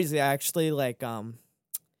 It's crazy. I actually like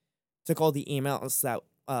took all the emails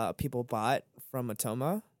that people bought from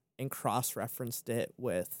Matoma and cross-referenced it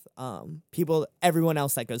with everyone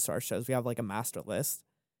else that goes to our shows. We have like a master list.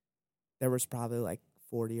 There was probably like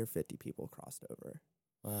 40 or 50 people crossed over.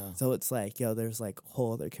 Wow. So it's like, there's like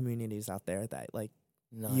whole other communities out there that like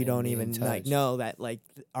Not you don't being even like touched. know that like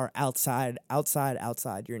are outside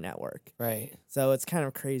your network. Right. So it's kind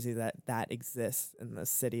of crazy that exists in the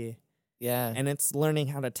city, Yeah. and it's learning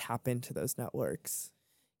how to tap into those networks.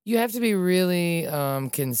 You have to be really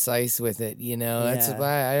concise with it, That's Yeah. why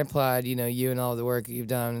I applaud, you and all the work you've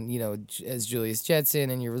done, as Julius Jetson,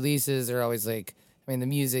 and your releases are always like, the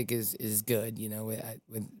music is good,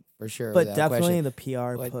 with for sure. But without definitely question. the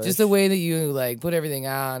PR But push. just the way that you like put everything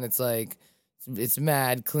on, it's like it's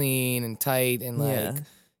mad clean and tight, and like Yeah.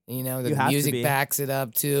 the You have to music be. backs it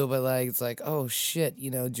up too. But like it's like, oh shit,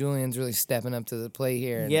 Julian's really stepping up to the plate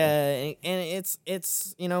here. And, Yeah, and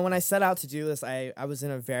it's when I set out to do this, I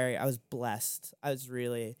was blessed. I was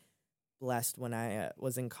really blessed when I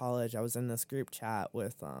was in college. I was in this group chat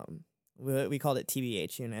with we called it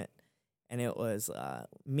TBH unit, and it was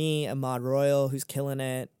me, Ahmad Royal, who's killing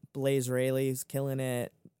it, Blaze Rayleigh, who's killing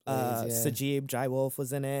it, Blaze, yeah. Sajib Jai Wolf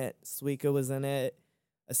was in it, Suika was in it,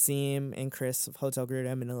 Asim and Chris of Hotel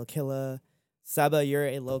Gruda, Manila Killa, Saba, You're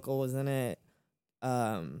a Local was in it,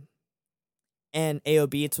 and AO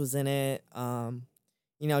Beats was in it.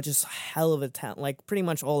 Just hell of a talent. Like pretty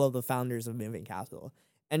much all of the founders of Moving Castle,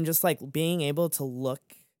 and just like being able to look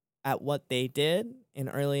at what they did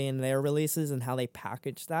early in their releases and how they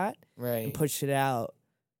packaged that and pushed it out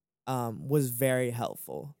was very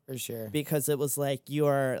helpful. For sure. Because it was like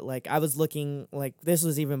I was looking like this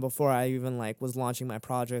was even before I even like was launching my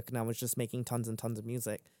project and I was just making tons and tons of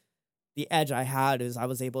music. The edge I had is I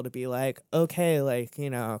was able to be like, okay, like,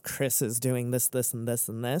 Chris is doing this, this, and this,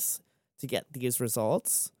 and this to get these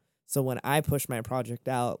results. So when I push my project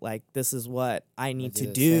out, like, this is what I need to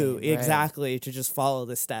do exactly to just follow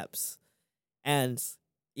the steps. And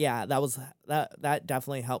yeah, that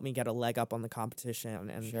definitely helped me get a leg up on the competition.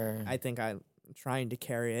 And sure. I think I'm trying to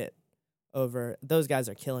carry it over. Those guys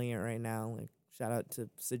are killing it right now. Like, shout out to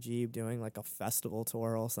Sajib doing like a festival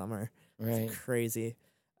tour all summer. Right. It's crazy.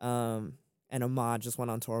 And Ahmad just went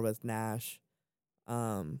on tour with Nash.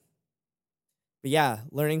 But yeah,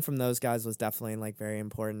 learning from those guys was definitely like very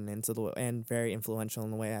important and very influential in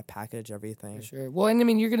the way I package everything. For sure. Well, and I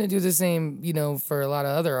mean, you're gonna do the same, for a lot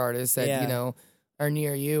of other artists that are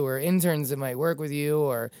near you, or interns that might work with you,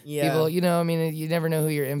 or people. I mean, you never know who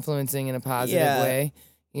you're influencing in a positive way.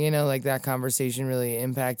 Like that conversation really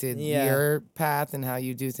impacted your path and how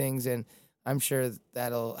you do things, and I'm sure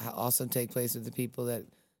that'll also take place with the people that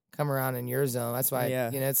come around in your zone. That's why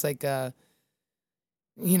it's like.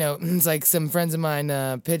 It's like some friends of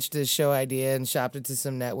mine pitched this show idea and shopped it to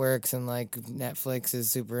some networks, and like Netflix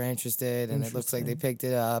is super interested, and it looks like they picked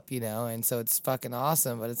it up, and so it's fucking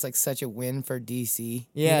awesome. But it's like such a win for DC.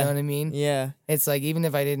 Yeah. You know what I mean? Yeah. It's like even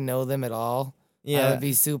if I didn't know them at all, I would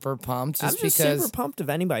be super pumped. I'm just super pumped of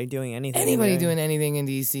anybody doing anything. Doing anything in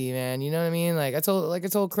DC, man. You know what I mean? Like I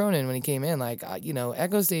told Cronin when he came in, like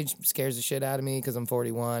Echo Stage scares the shit out of me because I'm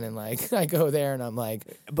 41, and like I go there and I'm like,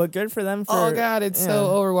 but good for them. Oh god, it's so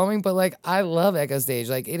overwhelming. But like I love Echo Stage.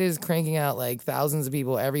 Like it is cranking out like thousands of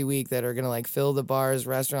people every week that are gonna like fill the bars,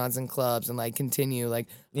 restaurants, and clubs, and like continue. Like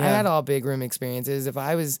I had all big room experiences. If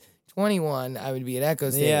I was 21, I would be at Echo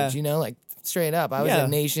Stage. Like. Straight up, I was at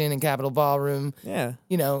Nation and Capitol Ballroom. Yeah,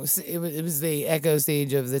 it was the Echo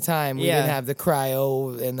Stage of the time. We didn't have the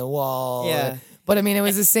cryo and the wall. Yeah, but I mean, it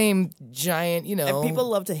was the same giant. And people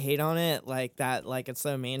love to hate on it like that, like it's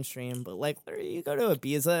so mainstream. But like, you go to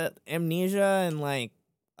Ibiza, Amnesia, and like,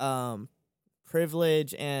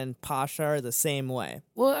 Privilege and Pasha are the same way.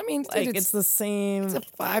 Well, I mean, like dude, it's the same. It's a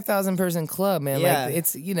 5,000 person club, man. Yeah. Like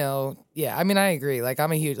it's I mean, I agree. Like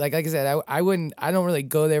I'm a huge like I said, I don't really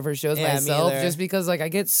go there for shows myself just because like I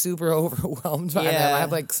get super overwhelmed by them. I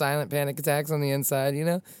have like silent panic attacks on the inside,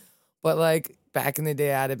 But like back in the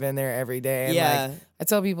day, I'd have been there every day. And like I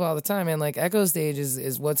tell people all the time, man, like Echo Stage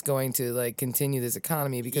is what's going to like continue this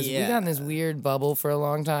economy because we got in this weird bubble for a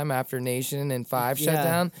long time after Nation and Five shut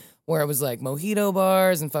down. Where it was like mojito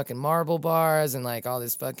bars and fucking marble bars and like all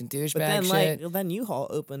this fucking douchebag shit. Then U-Haul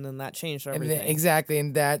opened and that changed everything. Exactly,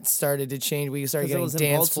 and that started to change. We started getting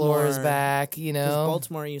dance floors back,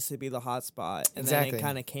 Baltimore used to be the hot spot, and then it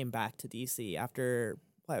kind of came back to DC after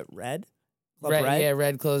Red? Red? Yeah,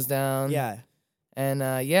 Red closed down. Yeah. And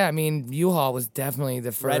I mean, U-Haul was definitely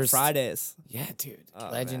the first. Red Fridays. Yeah, dude.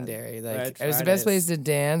 Legendary. Man. Like, it was the best place to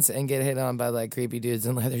dance and get hit on by like creepy dudes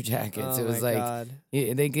in leather jackets. It was like, God.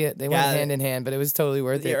 They went hand in hand, but it was totally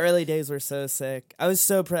worth it. The early days were so sick. I was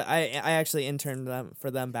so I actually interned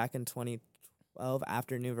for them back in 2012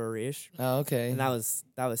 after Nouveau Riche. Oh, okay. And that was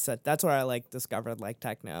set. That's where I like discovered like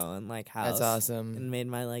techno and like house. That's awesome. And made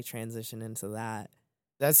my like transition into that.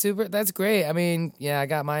 That's great. I mean, I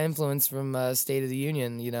got my influence from State of the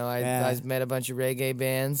Union. I met a bunch of reggae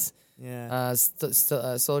bands. Yeah.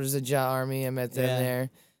 Soldiers of Jah Army, I met them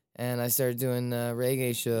there. And I started doing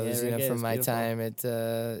reggae shows, from my time at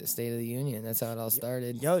State of the Union. That's how it all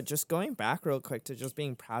started. Yo, just going back real quick to just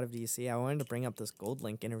being proud of DC, I wanted to bring up this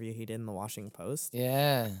GoldLink interview he did in the Washington Post.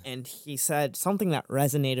 Yeah. And he said something that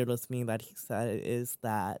resonated with me that he said is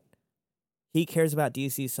that he cares about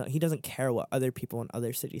DC, so he doesn't care what other people in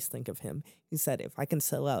other cities think of him. He said, if I can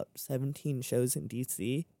sell out 17 shows in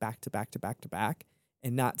DC back to back to back to back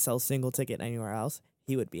and not sell single ticket anywhere else,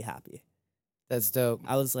 he would be happy. That's dope.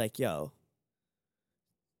 I was like, yo,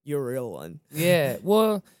 you're a real one. Yeah,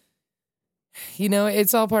 well,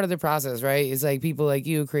 it's all part of the process, right? It's like people like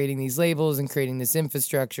you creating these labels and creating this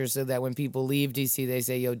infrastructure so that when people leave DC, they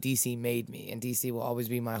say, yo, DC made me, and DC will always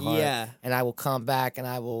be my heart. Yeah. And I will come back and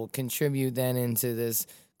I will contribute then into this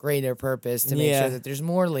greater purpose to make Yeah. sure that there's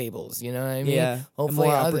more labels. You know what I mean? Yeah. Hopefully,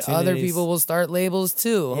 More other opportunities. people will start labels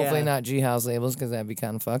too. Hopefully, Yeah. not G House labels because that'd be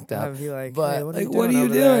kind of fucked up. I'd be like, But hey, what are you like, doing what are you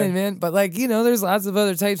over doing, there? man? But like, there's lots of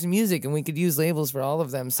other types of music, and we could use labels for all of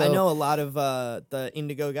them. So I know a lot of the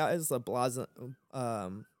Indigo guys, the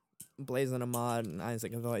Blazing Ahmad and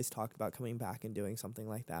Isaac have always talked about coming back and doing something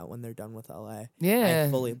like that when they're done with LA. yeah, I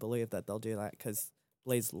fully believe that they'll do that because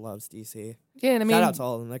Blaze loves DC. yeah. And I mean, Shout out to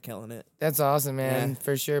all of them; they're killing it. that's awesome, man. Yeah.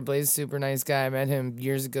 For sure. Blaze is a super nice guy. I met him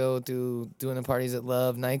years ago through doing the parties at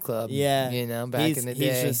Love nightclub. Yeah, Back in the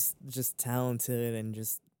day. he's just talented and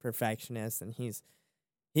just perfectionist, and he's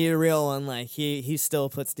a real one. Like he still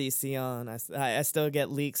puts DC on. I still get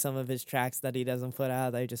leaked some of his tracks that he doesn't put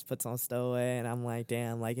out. That he just puts on Stowaway, and I'm like,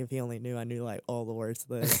 damn. Like if he only knew, I knew like all the words to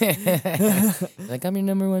this. Like, I'm your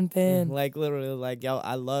number one fan. Like literally, like yo,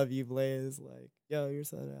 I love you, Blaze. Like yo, you're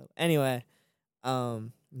so dope. Anyway,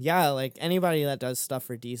 yeah, like anybody that does stuff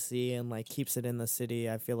for DC and like keeps it in the city,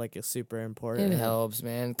 I feel like is super important. It helps,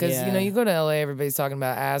 man. Because, Yeah. you go to LA, everybody's talking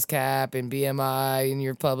about ASCAP and BMI and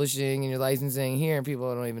your publishing and your licensing here, and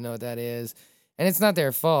people don't even know what that is. And it's not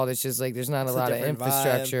their fault. It's just like there's not It's a a lot of different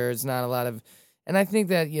infrastructure. It's not a lot of. And I think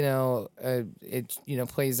that, it,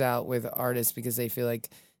 plays out with artists because they feel like,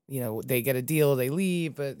 they get a deal, they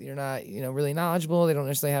leave, but you're not, really knowledgeable. They don't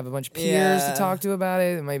necessarily have a bunch of peers to Yeah. talk to about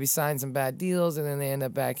it. They maybe sign some bad deals, and then they end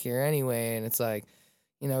up back here anyway. And it's like,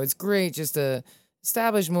 it's great just to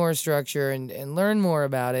establish more structure and learn more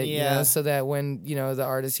about it, Yeah. so that when, the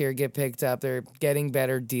artists here get picked up, they're getting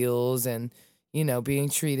better deals and, being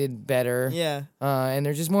treated better. Yeah, And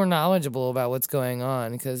they're just more knowledgeable about what's going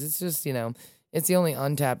on because it's just, it's the only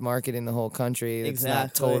untapped market in the whole country. It's not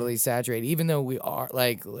Exactly. totally saturated, even though we are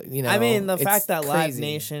like, I mean the it's fact that Live crazy.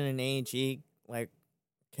 Nation and AG like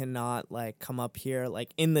cannot like come up here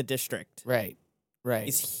like in the district Right.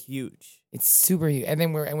 is huge. It's super huge. And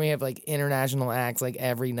then we have like international acts like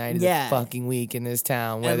every night of Yeah. the fucking week in this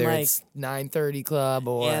town, And, whether like, it's 9:30 Club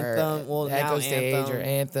or Anthem, well, now Echo Stage or Anthem.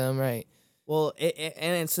 Anthem, right? Well,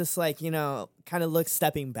 and it's just like kind of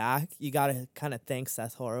stepping back. You gotta kind of thank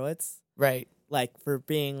Seth Horowitz Right. like for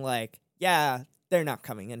being like, yeah, they're not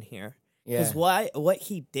coming in here. Yeah. Because what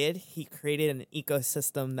he did, he created an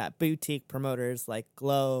ecosystem that boutique promoters like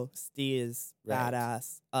Glow, Steez, Right.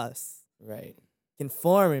 Badass, us Right. can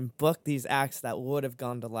form and book these acts that would have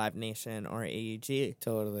gone to Live Nation or AEG.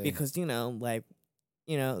 Totally. Because you don't want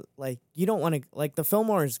to like the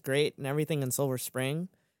Fillmore is great and everything in Silver Spring,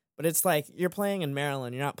 but it's like you're playing in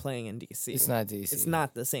Maryland, you're not playing in DC. it's not DC. It's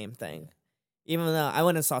not the same thing. Even though I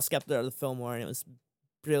went and saw Skepta at the Fillmore and it was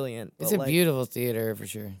brilliant. It's but, a like, beautiful theater for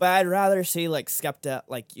sure. But I'd rather see like Skepta at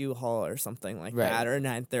like U-Haul or something like Right. that, or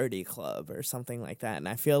 930 Club or something like that. And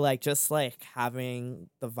I feel like just like having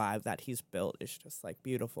the vibe that he's built is just like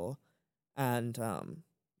beautiful. And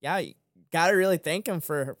yeah, you gotta really thank him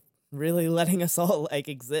for really letting us all like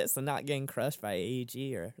exist and not getting crushed by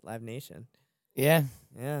AEG or Live Nation. Yeah.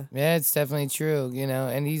 Yeah. Yeah, it's definitely true,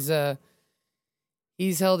 and he's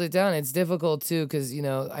held it down. It's difficult too cuz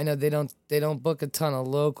I know they don't book a ton of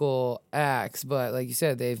local acts, but like you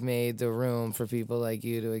said, they've made the room for people like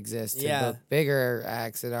you to exist to Yeah. book bigger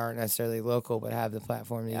acts that aren't necessarily local but have the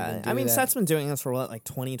platform to Yeah. even do I mean, that. Seth's been doing this for what, like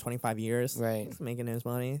 20, 25 years? Right. He's making his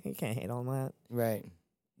money. You can't hate on that. Right.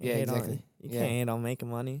 You Yeah, hate on- exactly. you Yeah. can't hate on making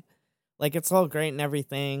money. Like it's all great and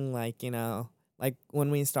everything. Like like when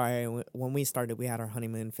we started, we had our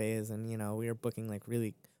honeymoon phase, and we were booking like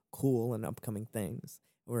really cool and upcoming things.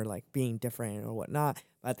 We were like being different or whatnot.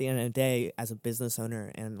 But at the end of the day, as a business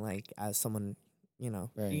owner and like as someone,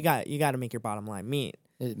 Right. you got to make your bottom line meet.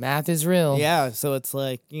 Math is real. Yeah, so it's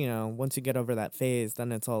like once you get over that phase,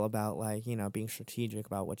 then it's all about like being strategic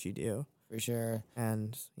about what you do. For sure.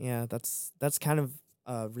 And yeah, that's kind of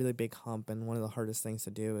a really big hump, and one of the hardest things to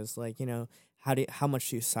do is like how much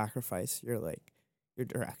do you sacrifice your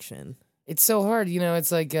direction. It's so hard,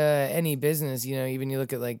 it's like any business, even you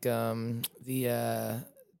look at like the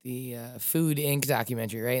Food Inc.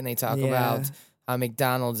 documentary, right? And they talk Yeah. about how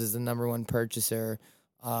McDonald's is the number one purchaser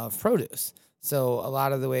of produce. So a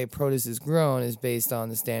lot of the way produce is grown is based on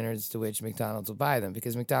the standards to which McDonald's will buy them,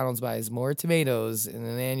 because McDonald's buys more tomatoes in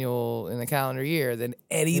a calendar year than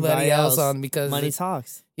anybody else on, because money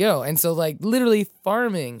talks. and so like literally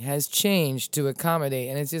farming has changed to accommodate,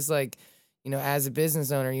 and it's just like, as a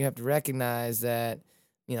business owner, you have to recognize that,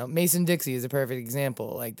 Mason Dixie is a perfect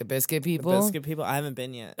example, like the biscuit people. Biscuit people, I haven't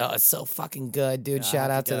been yet. Oh, it's so fucking good, dude. Yeah, I Shout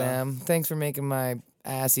have out to to go. them. Thanks for making my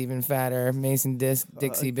ass even fatter, Mason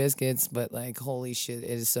Dixie biscuits, but like holy shit, it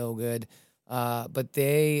is so good. But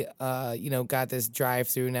they got this drive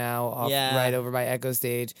through now off Yeah. right over by Echo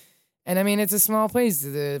Stage. And I mean, it's a small place.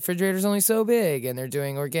 The refrigerator's only so big, and they're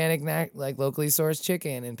doing organic, like locally sourced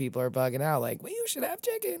chicken, and people are bugging out, like, "Well, you should have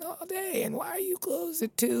chicken all day, and why are you closed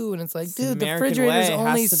at 2?" And it's like, dude, the refrigerator's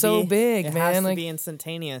only so big, it man. Has like, to be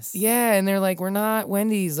instantaneous. Yeah, and they're like, we're not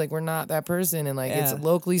Wendy's, like we're not that person, and like it's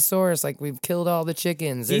locally sourced, like we've killed all the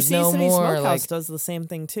chickens. There's DC no City more. Smokehouse Like does the same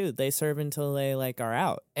thing too. They serve until they like are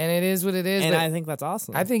out, and it is what it is. and but I think that's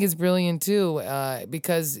awesome. I think it's brilliant too,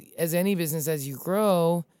 because as any business, as you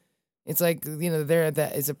grow. It's like, they're at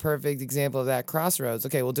that. It's a perfect example of that crossroads.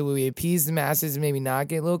 Okay, well, do we appease the masses and maybe not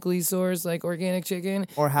get locally sourced like organic chicken,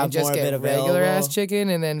 or have and just more get of it regular ass available? chicken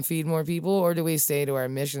and then feed more people, or do we stay to our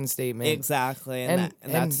mission statement? Exactly, and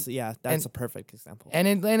that's a perfect example. And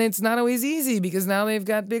it's not always easy because now they've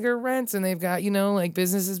got bigger rents and they've got like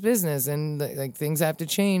business is business and like things have to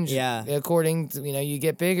change. Yeah, according to you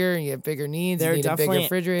get bigger, you have bigger needs. There You need a bigger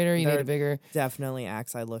refrigerator. You need a bigger. Definitely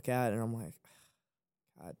acts I look at and I'm like,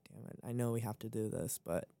 God damn it! I know we have to do this,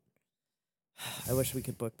 but I wish we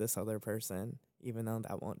could book this other person, even though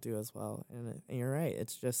that won't do as well. And you're right.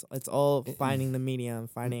 It's all finding the medium,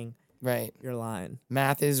 finding right your line.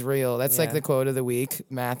 Math is real. That's like the quote of the week.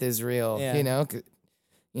 Math is real. Yeah.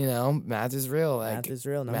 Math is real. Like math is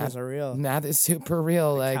real. Numbers are real. Math is super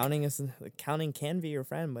real. Like counting can be your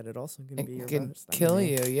friend, but it also can be your can kill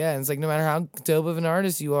you. Yeah, and it's like no matter how dope of an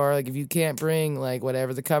artist you are, like if you can't bring like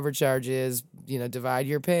whatever the cover charge is, divide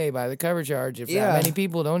your pay by the cover charge. If that many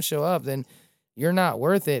people don't show up, then you're not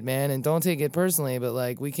worth it, man. And don't take it personally, but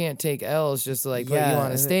like we can't take L's just to like put you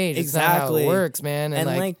on a stage. Exactly. It's not how it works, man. And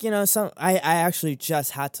I actually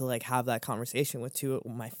just had to like have that conversation with two of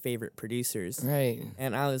my favorite producers. Right.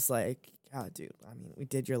 And I was like, God, dude, I mean, we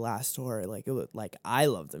did your last tour. Like it was like I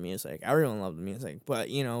love the music. Everyone loved the music. But,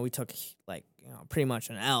 we took like, pretty much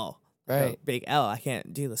an L. Right. A big L. I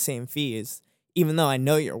can't do the same fees. Even though I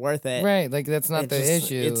know you're worth it. Right, like that's not the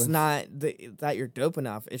issue. It's not that you're dope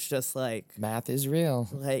enough. It's just like... Math is real.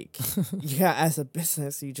 Like, as a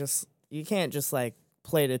business, you can't just like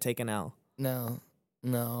play to take an L. No.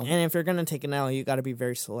 And if you're going to take an L, you got to be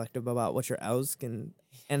very selective about what your L's can...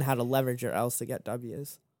 and how to leverage your L's to get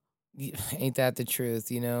W's. Ain't that the truth?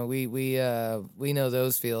 We know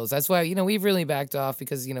those feels. That's why, we've really backed off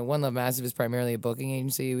because, One Love Massive is primarily a booking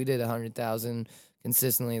agency. We did 100,000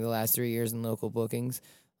 consistently the last 3 years in local bookings.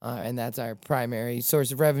 And that's our primary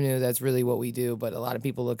source of revenue. That's really what we do. But a lot of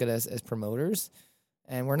people look at us as promoters.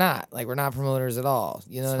 And we're not. Like, we're not promoters at all.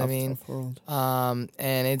 You know what I mean? Tough world.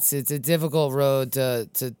 And it's a difficult road to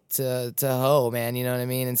hoe, man. You know what I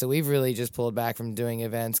mean? And so we've really just pulled back from doing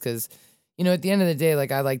events because, at the end of the day,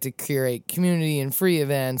 like, I like to curate community and free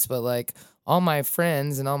events. But, like, all my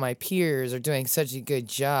friends and all my peers are doing such a good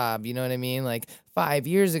job. You know what I mean? Like 5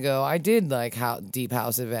 years ago, I did like deep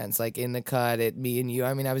house events, like in the cut at Me and You.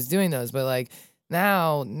 I mean, I was doing those, but like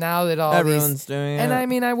now that everyone's doing it, and I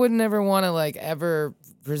mean, I would never want to like ever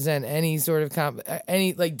present any sort of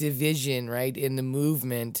any like division, right, in the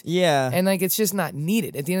movement. Yeah. And like it's just not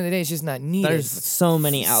needed. At the end of the day, it's just not needed. There's so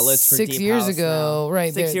many outlets for 6 years ago, now.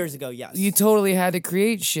 right? 6 years ago, yes. You totally had to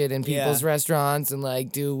create shit in people's restaurants and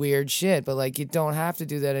like do weird shit, but like you don't have to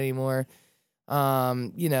do that anymore.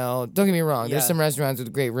 Don't get me wrong. There's some restaurants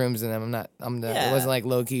with great rooms in them. It wasn't like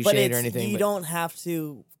low key shade or anything. You don't have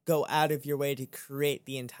to go out of your way to create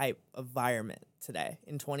the entire environment today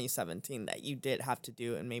in 2017 that you did have to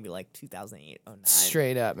do in maybe like 2008, 09.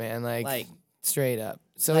 Straight up, man. Like straight up.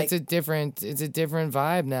 So it's a different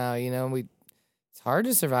vibe now, it's hard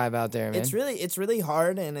to survive out there, man. It's really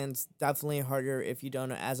hard, and it's definitely harder if you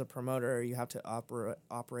don't, as a promoter, you have to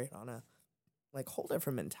operate on a like whole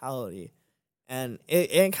different mentality. And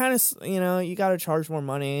it kind of, you got to charge more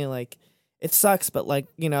money. Like, it sucks, but, like,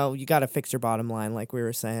 you got to fix your bottom line, like we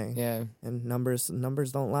were saying. Yeah. And numbers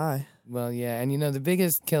don't lie. Well, yeah. And, the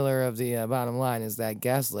biggest killer of the bottom line is that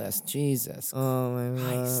guest list. Jesus. Oh,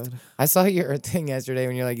 my God. I saw your thing yesteday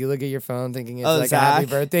when you're like, you look at your phone thinking it's like Zach? a happy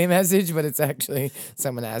birthday message, but it's actually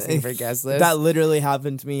someone asking for guest list. That literally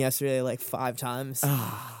happened to me yesterday, like 5 times.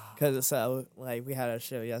 Because, we had a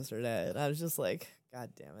show yesterday, and I was just like... God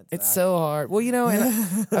damn it. It's so hard. Well,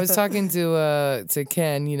 and I was talking to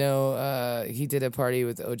Ken, he did a party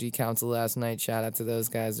with OG Council last night. Shout out to those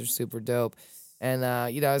guys. They're super dope. And, I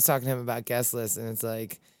was talking to him about guest lists, and it's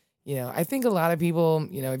like, I think a lot of people,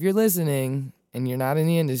 if you're listening and you're not in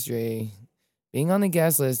the industry, being on the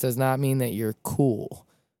guest list does not mean that you're cool.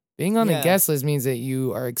 Being on the guest list means that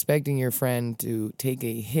you are expecting your friend to take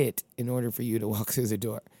a hit in order for you to walk through the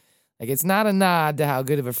door. Like, it's not a nod to how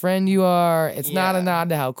good of a friend you are. It's not a nod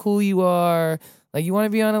to how cool you are. Like, you want to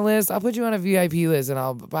be on a list? I'll put you on a VIP list, and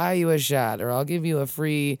I'll buy you a shot, or I'll give you a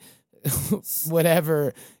free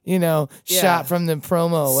whatever, Yeah. shot from the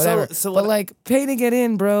promo, whatever. So but what- like, pay to get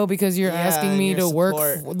in, bro, because you're Yeah, asking and me your to work,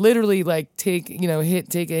 support. literally, like take a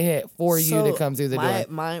hit for you to come through the door.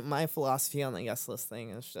 My philosophy on the guest list thing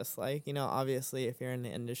is just like, obviously if you're in the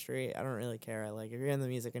industry, I don't really care. Like if you're in the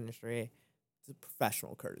music industry, it's a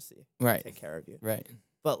professional courtesy to Right. take care of you. Right.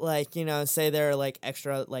 But like, say there are like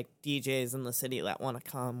extra like DJs in the city that want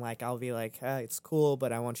to come, like I'll be like, hey, it's cool,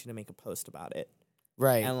 but I want you to make a post about it.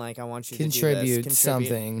 Right. And like I want you Contribute to do this,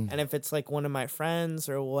 something. And if it's like one of my friends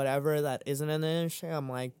or whatever that isn't in the industry, I'm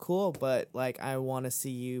like, cool, but like I want to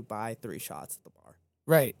see you buy 3 shots at the bar.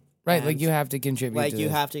 Right. Right. Like And, you have to contribute. Like to you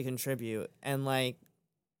this. have to contribute. And like,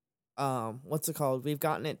 what's it called? We've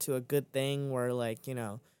gotten it to a good thing where like,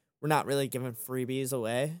 we're not really giving freebies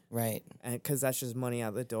away. Right. And because that's just money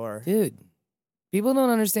out the door. Dude. People don't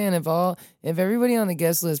understand if everybody on the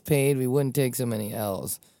guest list paid, we wouldn't take so many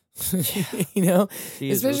L's.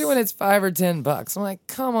 Especially when it's $5 or $10. I'm like,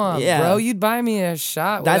 come on, Yeah. bro, you'd buy me a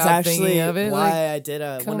shot That's without actually thinking of it. why Like, I did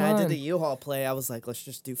come when I did on. the U-Haul play, I was like, let's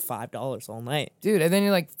just do $5 all night. dude, and then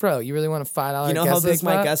you're like, bro, you really want a $5 You know guest how big list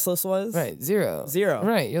my spot? guest list was? Right, zero.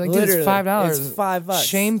 Right. You're like, dude, it's Literally, $5. It's $5.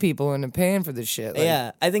 Shame people into paying for this shit. Like,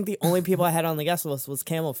 Yeah, I think the only people I had on the guest list was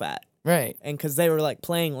Camel Fat, Right. and because they were like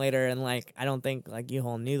playing later, and like I don't think like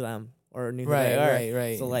U-Haul knew them or knew who Right, they are.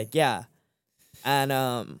 right. So like yeah, and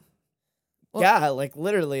Well- yeah, like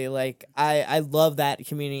literally, like I love that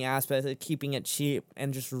community aspect of keeping it cheap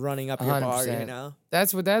and just running up your bar, 100%.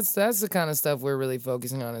 That's the kind of stuff we're really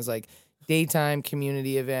focusing on is like daytime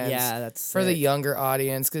community events. Yeah, that's for the sick. younger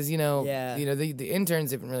audience, because Yeah. the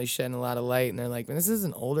interns haven't really shed a lot of light, and they're like, man, this is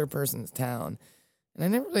an older person's town. And I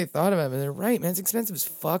never really thought about it, but they're right, man. It's expensive as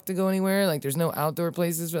fuck to go anywhere. Like, there's no outdoor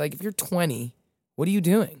places. Like, if you're 20, what are you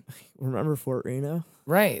doing? Remember Fort Reno?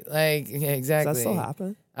 Right. Like, yeah, exactly. Does that still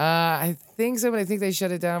happen? I think so, but I think they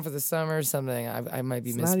shut it down for the summer or something. I might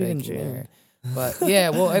be It's not even mistaken June. there. But yeah,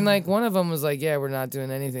 well, and like one of them was like, yeah, we're not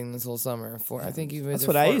doing anything this whole summer. I think you. That's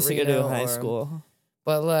what I used to go do in high school.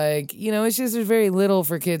 But like, it's just there's very little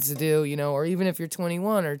for kids to do, or even if you're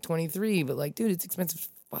 21 or 23. But like, dude, it's expensive as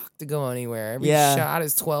fuck to go anywhere. Every Yeah. shot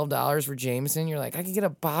is $12 for Jameson. You're like, I could get a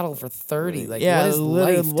bottle for 30. Like, Yeah, what is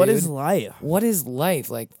literally, life? what is dude? life? What is life?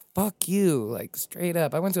 Like, fuck you. Like, straight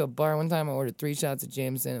up. I went to a bar one time. I ordered 3 shots of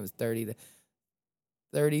Jameson. It was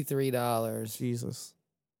 $33. Jesus.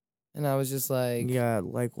 And I was just like, Yeah,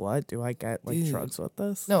 like what? Do I get like Dude. drugs with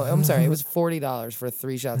this? no, I'm sorry. It was $40 for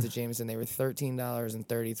 3 shots of Jameson. They were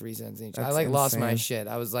 $13.33 each. I That's like lost my insane. shit.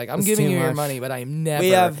 I was like, I'm That's giving too you your much. money, but I'm never,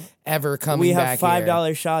 have- ever coming we back have here.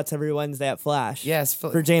 $5 shots every Wednesday at Flash. Yes.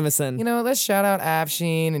 for Jameson. Let's shout out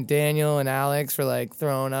Afshin and Daniel and Alex for like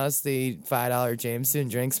throwing us the $5 Jameson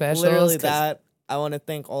drink specials. Literally 'cause that. I want to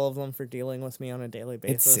thank all of them for dealing with me on a daily It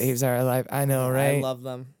basis. saves our life. I know, right? I love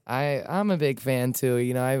them. I'm a big fan too.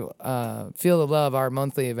 I feel the love. Our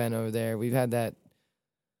monthly event over there. We've had that.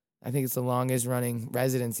 I think it's the longest running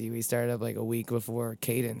residency. We started up like a week before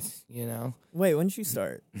Cadence. Wait, when did you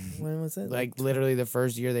start? When was it? Like literally the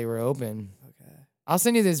first year they were open. Okay. I'll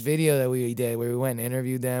send you this video that we did where we went and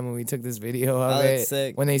interviewed them and we took this video of Oh, that's it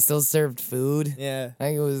sick. when they still served food. Yeah. I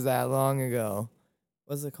think it was that long ago.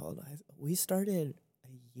 What's it called? We started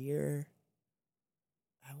a year.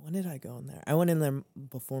 When did I go in there? I went in there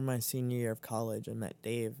before my senior year of college and met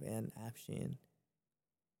Dave and Afshin.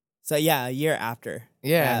 So yeah, a year after.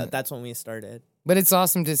 Yeah. That's when we started. But it's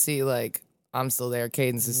awesome to see like I'm still there,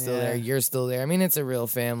 Cadence is still there, Yeah. you're still there. I mean, it's a real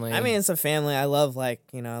family. I mean, it's a family. I love I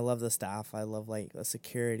love the staff. I love like the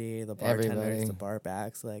security, the bartenders, Everybody. the bar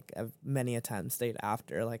backs. Like I've many a time stayed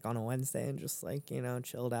after like on a Wednesday and just like,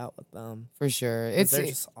 chilled out with them. for sure. 'Cause It's they're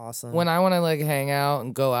just awesome. when I want to like hang out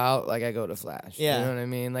and go out, like I go to Flash. Yeah. You know what I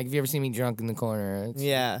mean? Like if you ever see me drunk in the corner, it's,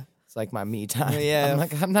 yeah. it's like my me time. Yeah. I'm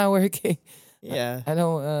like, I'm not working. Yeah. I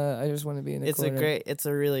don't, I just want to be in the It's corner. it's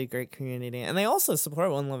a really great community, and they also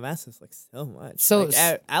support One Love Massive like so much. So-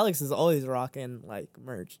 like, Alex is always rocking like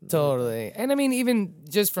merch. and everything. Totally. And I mean, even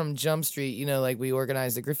just from Jump Street, like we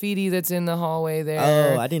organized the graffiti that's in the hallway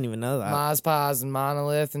there. Oh, I didn't even know that. Mozpaz and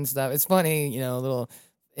Monolith and stuff. It's funny, a little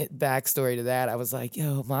backstory to that. I was like,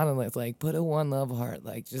 yo, Monolith, like put a One Love heart,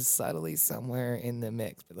 like just subtly somewhere in the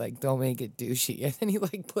mix, but like don't make it douchey. And then he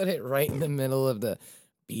like put it right in the middle of the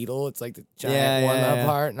beetle. It's like the giant Yeah, One yeah, Love yeah.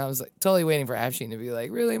 heart. And I was like totally waiting for Afshin to be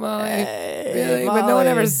like, really, Molly? Hey, Really? But no one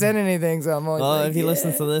ever Molly. said anything, so I'm always Well, like, if he yeah.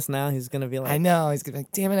 listens to this now, he's gonna be like, I know. He's gonna be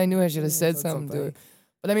like, damn it, I knew I should have said that's so something to funny. it.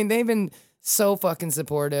 But I mean, they've been so fucking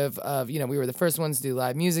supportive of, we were the first ones to do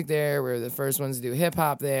live music there. We were the first ones to do hip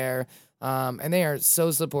hop there. And they are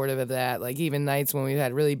so supportive of that. Like even nights when we've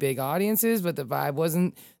had really big audiences, but the vibe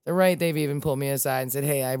wasn't the right. They've even pulled me aside and said,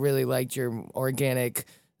 hey, I really liked your organic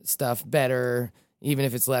stuff better, even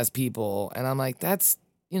if it's less people. And I'm like, that's,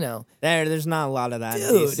 There's not a lot of that. in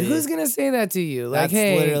dude, DC. who's gonna say that to you? Like, That's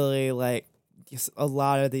hey, literally like a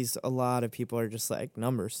lot of people are just like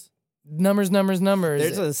numbers. numbers.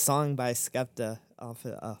 There's a song by Skepta off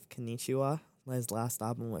of Konnichiwa, his last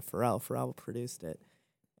album with Pharrell. Pharrell produced it,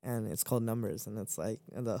 and it's called Numbers. And it's like,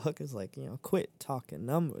 and the hook is like, quit talking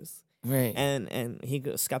numbers. Right. And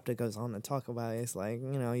Skepta goes on to talk about it. It's like,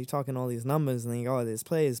 you're talking all these numbers and then you got all these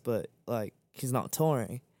plays, but like he's not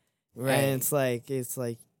touring. Right. And it's like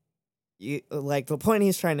you like the point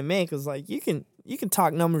he's trying to make is like you can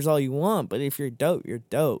talk numbers all you want, but if you're dope, you're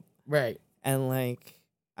dope. Right. And like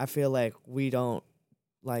I feel like we don't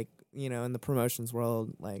like, in the promotions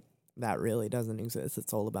world, like that really doesn't exist.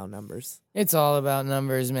 It's all about numbers. It's all about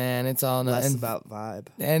numbers, man. It's all Less about vibe.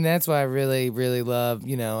 And that's why I really, really love,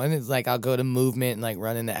 and it's like I'll go to Movement and like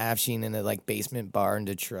run into Afshin in a like basement bar in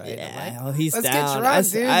Detroit. Yeah, I'm like, he's let's down. get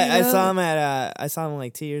drunk, dude. I saw him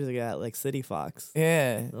like 2 years ago at like City Fox.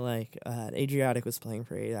 Yeah. Like Adriatic was playing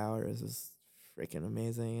for 8 hours. It was freaking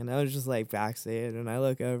amazing. And I was just like backstage, and I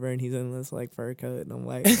look over and he's in this like fur coat, and I'm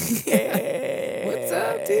like, hey, what's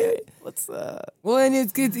up, dude? What's up? Well, and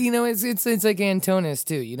it's good, it's like Antonis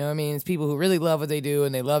too. You know what I mean? It's people who really love what they do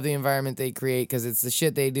and they love the environment they create because it's the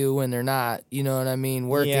shit they do when they're not, you know what I mean,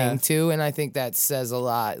 working too. And I think that says a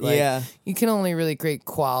lot. Like, you can only really create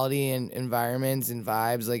quality and environments and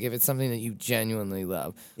vibes like if it's something that you genuinely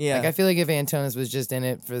love. Yeah. Like I feel like if Antonis was just in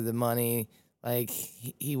it for the money, like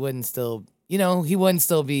he wouldn't still, he wouldn't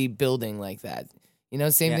still be building like that.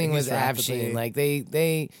 Same thing with Afshin. Like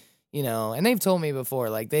they and they've told me before,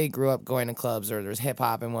 like they grew up going to clubs or there's hip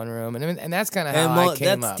hop in one room, and that's kind of how I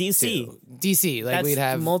came up. That's DC. Too. DC, like that's we'd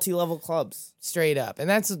have multi-level clubs straight up, and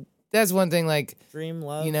that's one thing. Like Dream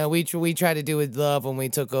Love. We tried to do with Love when we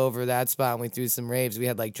took over that spot and we threw some raves. We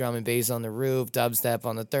had like drum and bass on the roof, dubstep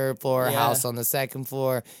on the third floor, house on the second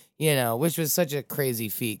floor. Which was such a crazy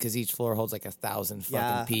feat because each floor holds like 1,000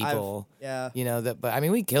 fucking people. But I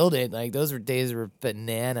mean, we killed it. Like those days were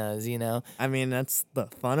bananas. I mean, that's the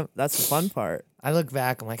fun part. I look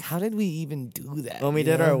back, I'm like, how did we even do that? When we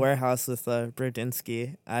did our warehouse with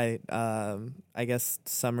Brodinsky, I guess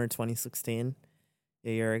summer 2016,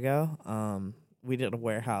 a year ago, we did a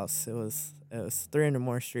warehouse. It was 300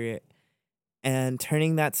 Moore Street, and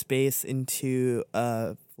turning that space into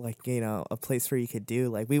a place where you could do,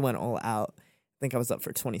 like, we went all out. I think I was up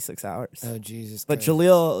for 26 hours. Oh, Jesus But Christ.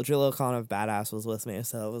 Jaleel Khan of Badass was with me,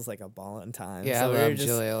 so it was like a ballin' time. Yeah, so I love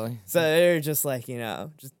Jaleel. So they were just like,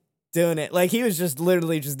 just doing it. Like, he was just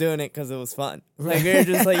literally just doing it because it was fun. Like, we were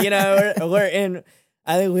just like, we're in...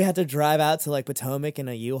 I think we had to drive out to like Potomac in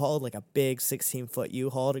a U-Haul, like a big 16-foot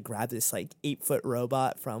U-Haul, to grab this like 8-foot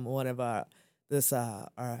robot from one of our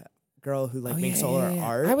girl who like makes all our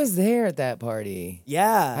art. I was there at that party.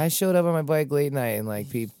 Yeah. I showed up on my bike late night and like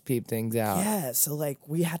peep things out. Yeah, so like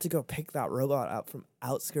we had to go pick that robot up from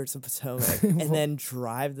outskirts of Potomac and then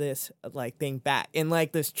drive this like thing back in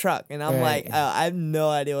like this truck. And I'm like, oh, I have no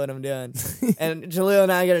idea what I'm doing. And Jaleel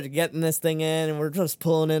and I got to get in this thing in, and we're just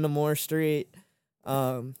pulling into Moore Street.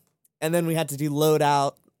 And then we had to do load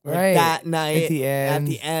out that night at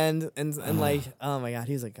the end, and like, oh my god,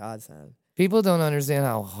 he's a godsend. People don't understand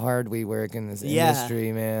how hard we work in this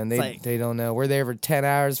industry, man. They don't know. We're there for 10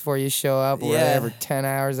 hours before you show up. We're there for 10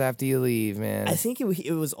 hours after you leave, man. I think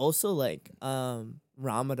it was also like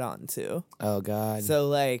Ramadan too. Oh god. So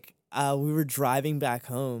like we were driving back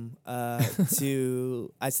home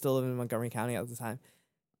to I still live in Montgomery County at the time,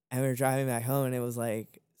 and we were driving back home, and it was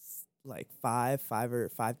like 5 or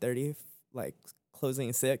 5:30, like closing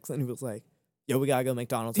at 6, and he was like, yo, we gotta go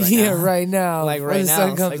McDonald's right now. Yeah, right now. Like right the now.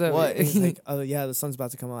 sun comes like, up. what? And he's like, oh yeah, the sun's about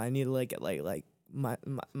to come on. I need to like get like my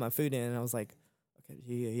food in. And I was like, okay,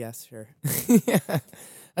 yes, sure. Yeah.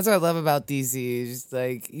 That's what I love about DC. It's just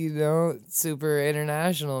like, super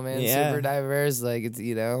international, man. Yeah. Super diverse. Like it's,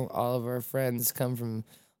 all of our friends come from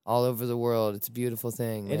all over the world. It's a beautiful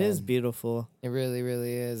thing, man. It is beautiful. It really,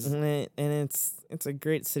 really is. And it's a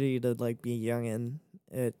great city to like be young in.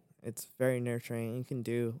 It's very nurturing. You can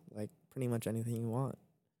do like pretty much anything you want.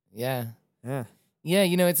 Yeah. Yeah. Yeah,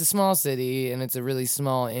 it's a small city and it's a really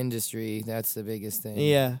small industry. That's the biggest thing.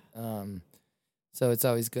 Yeah. So it's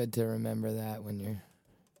always good to remember that when you're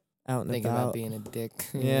out and thinking about. about being a dick.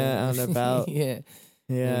 Yeah, out and about. Yeah.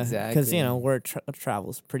 Yeah. Exactly. Because, word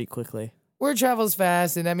travels pretty quickly. Word travels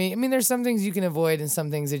fast, and I mean, there's some things you can avoid and some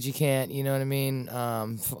things that you can't. You know what I mean?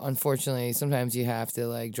 Unfortunately, sometimes you have to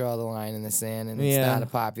like draw the line in the sand, and it's not a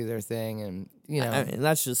popular thing. And I mean,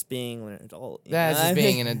 that's just being an adult. That's just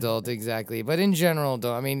being an adult, exactly. But in general,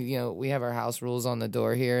 though, I mean, we have our house rules on the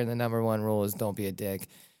door here, and the number one rule is don't be a dick.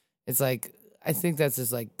 It's like I think that's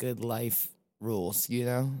just like good life rules, you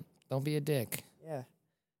know? Don't be a dick. Yeah,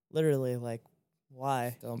 literally, like,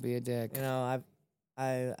 why? Don't be a dick. You know,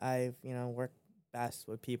 I've work best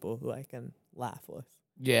with people who I can laugh with,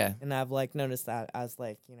 Yeah. and I've like noticed that as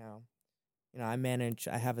like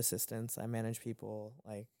I have assistants, I manage people,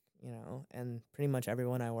 like, and pretty much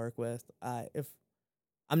everyone I work with. If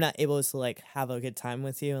I'm not able to like have a good time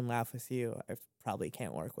with you and laugh with you, I probably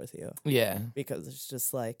can't work with you. Yeah. Because it's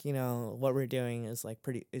just like, what we're doing is like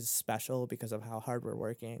is special because of how hard we're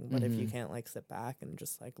working. But if you can't like sit back and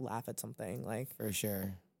just like laugh at something, like, For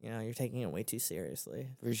sure. you're taking it way too seriously.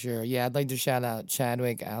 For sure. Yeah, I'd like to shout out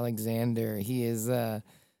Chadwick Alexander. He is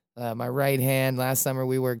my right hand. Last summer,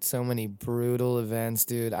 we worked so many brutal events,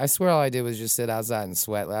 dude. I swear all I did was just sit outside and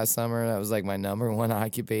sweat last summer. That was like my number one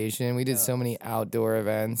occupation. We did so many outdoor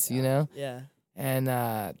events, you know? Yeah. And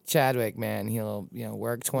Chadwick, man, he'll,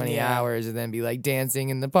 work 20 Yeah. hours and then be like dancing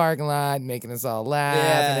in the parking lot, making us all laugh.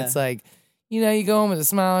 Yeah. And it's like, you go home with a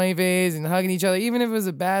smile on your face and hugging each other, even if it was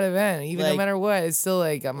a bad event, even no Like- matter what, it's still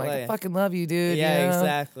like, I'm like, I like- fucking love you, dude. Yeah, you know?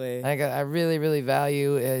 exactly. Like, I really, really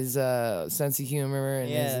value his sense of humor and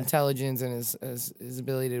his Yeah. intelligence and his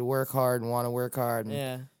ability to work hard and want to work hard. And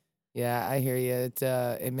Yeah. yeah, I hear you.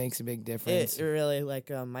 It makes a big difference. It really, like,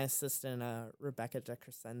 my assistant, Rebecca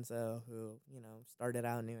DeCrescenzo, who, started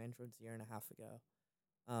out New Androids a year and a half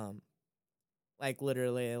ago. Like,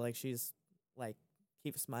 literally, like, she's, like,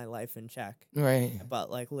 keeps my life in check. Right. But,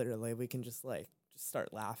 like, literally, we can just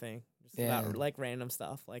start laughing. Just Yeah. about, like, random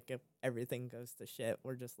stuff. Like, if everything goes to shit,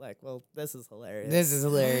 we're just like, well, this is hilarious. This is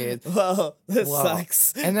hilarious. Whoa, this Whoa.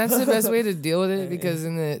 sucks. And that's the best way to deal with it because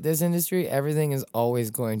in this industry, everything is always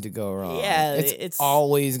going to go wrong. Yeah, it's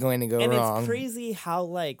always going to go and wrong. it's crazy how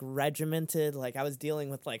like regimented. Like I was dealing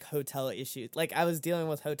with like hotel issues. Like I was dealing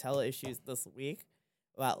with hotel issues this week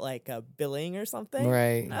about like billing or something.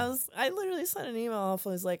 Right. And I literally sent an email off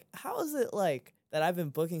and was like, how is it like that I've been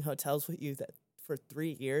booking hotels with you that for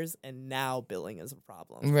 3 years and now billing is a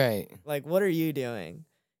problem? Right. Like what are you doing?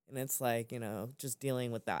 And it's like, just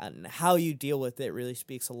dealing with that and how you deal with it really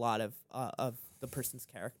speaks a lot of the person's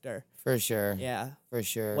character. For sure. Yeah. For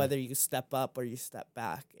sure. Whether you step up or you step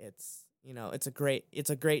back, it's a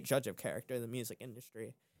great judge of character in the music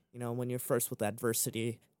industry. When you're first with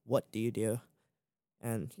adversity, what do you do?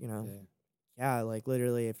 And yeah, like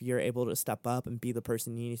literally, if you're able to step up and be the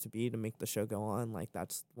person you need to be to make the show go on, like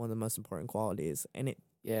that's one of the most important qualities, and it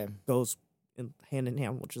goes hand in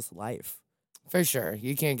hand with just life. For sure.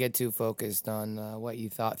 You can't get too focused on what you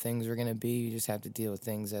thought things were going to be. You just have to deal with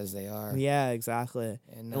things as they are. Yeah, exactly.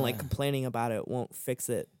 And like complaining about it won't fix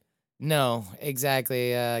it. No,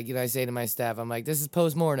 exactly. I say to my staff, I'm like, this is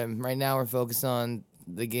post-mortem. Right now we're focused on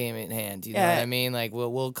the game at hand. You know what I mean? Like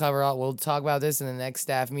we'll talk about this in the next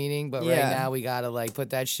staff meeting, but right now we got to like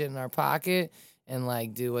put that shit in our pocket and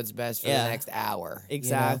like do what's best for the next hour.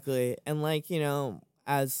 Exactly. And like,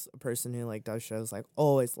 as a person who like does shows, like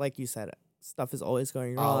always, like you said, stuff is always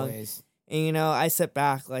going wrong. Always. And I sit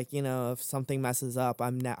back, like, if something messes up,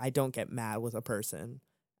 I don't get mad with a person.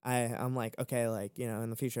 I'm like, okay, like, in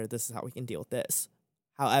the future, this is how we can deal with this.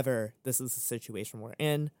 However, this is the situation we're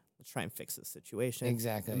in. Let's try and fix this situation.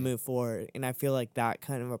 Exactly. And move forward. And I feel like that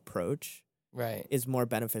kind of approach is more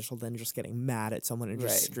beneficial than just getting mad at someone and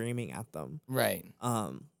just screaming at them. Right.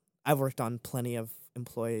 I've worked on plenty of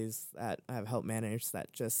employees that I've helped manage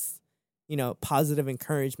that just, positive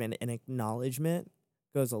encouragement and acknowledgement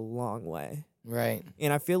goes a long way. Right.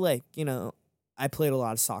 And I feel like, I played a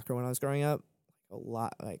lot of soccer when I was growing up. A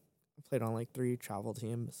lot. Like, I played on like 3 travel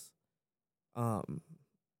teams and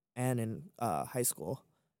in high school.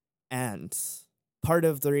 And part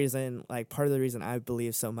of the reason I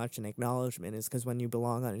believe so much in acknowledgement is because when you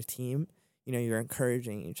belong on a team, you're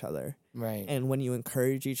encouraging each other. Right. And when you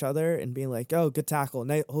encourage each other and being like, oh, good tackle,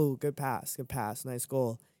 good pass, nice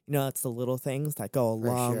goal. It's the little things that go a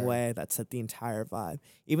long way that set the entire vibe.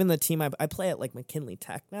 Even the team I play at like McKinley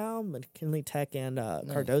Tech now, McKinley Tech and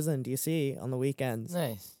Cardozo in DC on the weekends.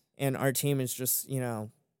 Nice. And our team is just,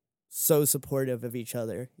 so supportive of each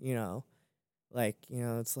other, like,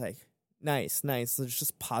 it's like nice. There's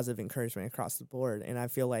just positive encouragement across the board. And I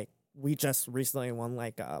feel like we just recently won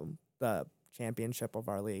like the championship of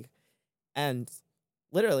our league. And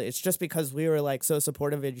literally it's just because we were like so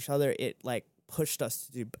supportive of each other, it like pushed us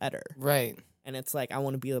to do better. Right. And it's like I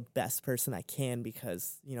want to be the best person I can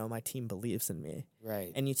because, my team believes in me.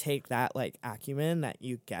 Right. And you take that like acumen that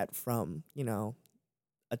you get from,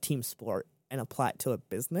 a team sport and apply it to a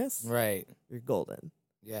business. Right. You're golden.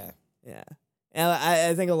 Yeah. Yeah. And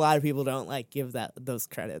I think a lot of people don't like give those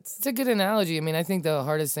credits. It's a good analogy. I mean, I think the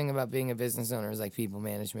hardest thing about being a business owner is like people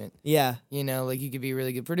management. Yeah. You know, like you could be a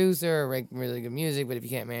really good producer or write really good music, but if you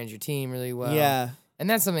can't manage your team really well. Yeah. And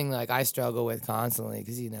that's something like I struggle with constantly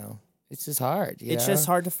because, you know, it's just hard. It's just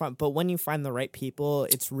hard to find. But when you find the right people,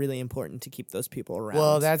 it's really important to keep those people around.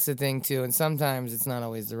 Well, that's the thing, too. And sometimes it's not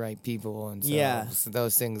always the right people. And so, so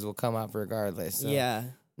those things will come up regardless. So yeah.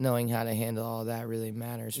 Knowing how to handle all that really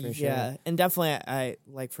matters for sure. Yeah. And definitely, I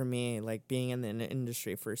like for me, like being in the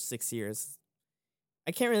industry for 6 years,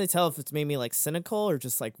 I can't really tell if it's made me like cynical or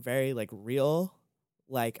just like very like real.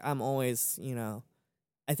 Like I'm always, you know,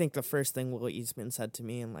 I think the first thing Will Eastman said to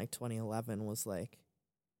me in like 2011 was like,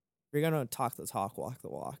 "You're gonna talk the talk, walk the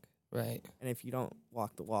walk." Right. And if you don't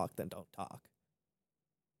walk the walk, then don't talk.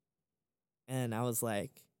 And I was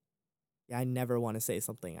like, yeah, I never want to say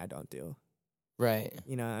something I don't do. Right.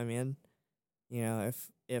 You know what I mean? You know,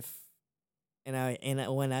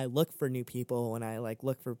 when I look for new people, when I like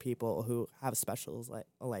look for people who have specials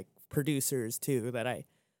like producers too that I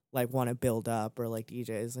like want to build up or like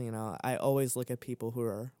DJs, you know, I always look at people who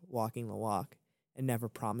are walking the walk and never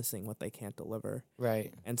promising what they can't deliver.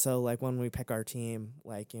 Right. And so like when we pick our team,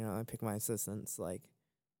 like, you know, I pick my assistants, like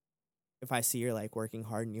if I see you're like working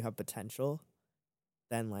hard and you have potential,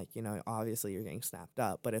 then like, you know, obviously you're getting snapped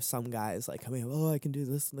up. But if some guy is like coming, oh, I can do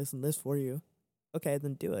this and this and this for you, okay,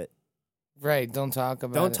 then do it. Right. Don't talk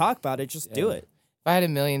about it. Don't talk about it, just do it. If I had $1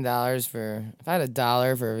 million if I had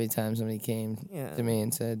 $1 for every time somebody came to me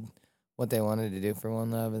and said what they wanted to do for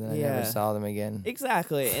One Love, and then I never saw them again.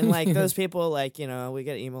 Exactly. And like those people, like, you know, we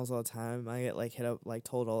get emails all the time. I get like hit up, like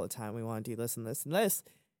told all the time, we want to do this and this and this.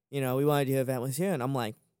 You know, we want to do an event with you. And I'm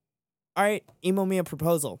like, all right, email me a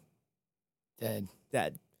proposal. Dead.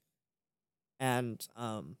 And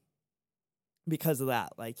because of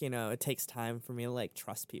that, like, you know, it takes time for me to like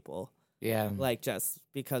trust people. Yeah. Like just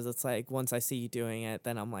because it's like once I see you doing it,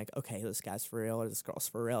 then I'm like, okay, this guy's for real or this girl's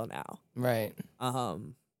for real now. Right.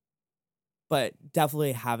 But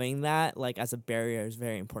definitely having that like as a barrier is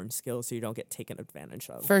very important skill so you don't get taken advantage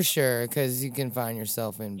of. For sure, because you can find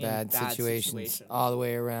yourself in bad situations all the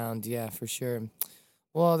way around. Yeah, for sure.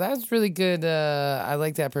 Well, that's really good. I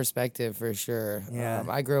like that perspective for sure. Yeah.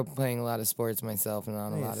 I grew up playing a lot of sports myself and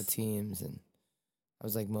on a lot of teams, and I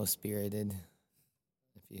was like most spirited.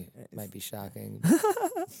 If you might be shocking.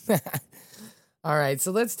 All right,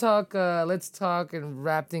 so let's talk and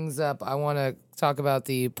wrap things up. I want to talk about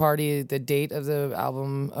the date of the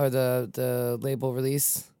album or the label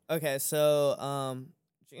release. Okay, so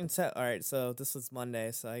June all right, so this was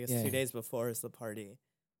Monday, so I guess 2 days before is the party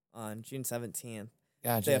on June 17th.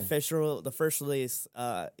 Gotcha. The first release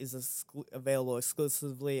is available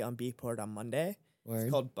exclusively on Beatport on Monday. Word.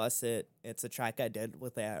 It's called Bust It. It's a track I did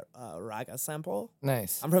with a raga sample.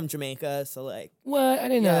 Nice. I'm from Jamaica, so like... What? I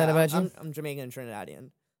didn't know that about you. I'm Jamaican and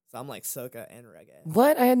Trinidadian, so I'm like soca and reggae.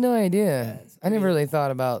 What? I had no idea. I never really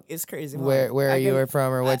thought about it's crazy where you are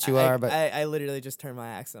from or what you are. But I literally just turn my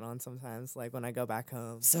accent on sometimes, like when I go back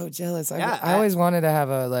home. So jealous. I always wanted to have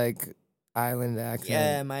a like island accent.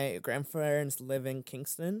 Yeah, my grandparents live in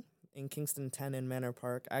Kingston 10 in Manor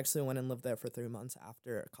Park. I actually went and lived there for 3 months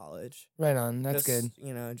after college. Right on. That's good.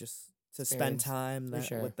 You know, just to spend time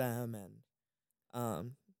with them,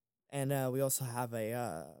 and we also have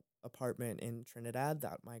a apartment in Trinidad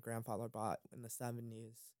that my grandfather bought in the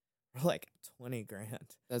 70s for like $20,000.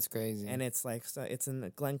 That's crazy. And it's like it's in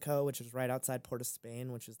Glencoe, which is right outside Port of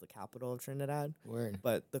Spain, which is the capital of Trinidad. Word.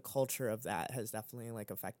 But the culture of that has definitely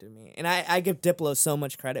like affected me, and I give Diplo so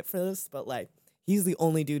much credit for this, but like. He's the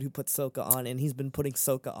only dude who puts soca on, and he's been putting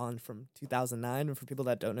soca on from 2009. And for people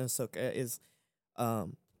that don't know, soca is a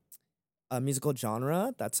musical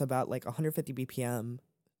genre that's about like 150 BPM,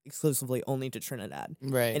 exclusively only to Trinidad.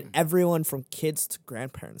 Right. And everyone from kids to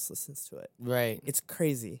grandparents listens to it. Right. It's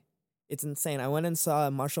crazy. It's insane. I went and saw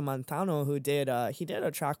Marshall Montano, who did a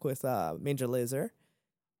track with Major Lazer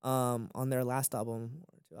on their last album,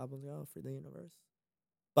 or 2 albums ago, Free the Universe.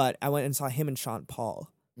 But I went and saw him and Sean Paul.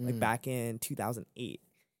 Like back in 2008,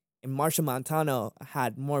 and Marshall Montano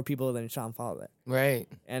had more people than Sean Paul there. Right.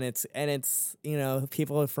 And it's you know,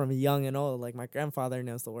 people from young and old. Like my grandfather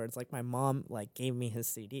knows the words. Like my mom like gave me his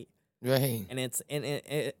CD. Right.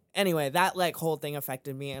 And anyway, that like whole thing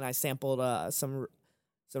affected me, and I sampled some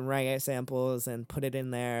reggae samples and put it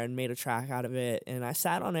in there and made a track out of it. And I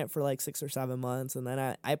sat on it for like 6 or 7 months. And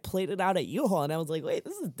then I played it out at U-Haul, and I was like, wait,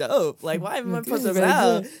 this is dope. Like, why haven't I put this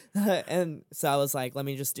out? And so I was like, let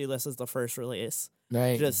me just do this as the first release.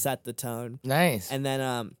 Right. Just set the tone. Nice. And then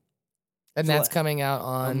And that's coming out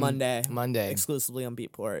on Monday. Monday. Exclusively on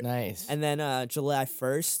Beatport. Nice. And then July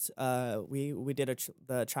 1st, we did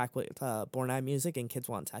the track with Born Eye Music and Kids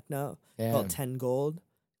Want Techno called 10 Gold.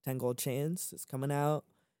 10 Gold Chains is coming out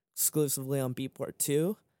exclusively on Beatport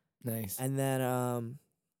too. Nice. And then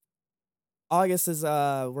August is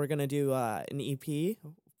we're gonna do an EP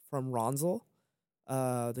from Ronzel,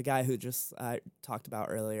 the guy who just I talked about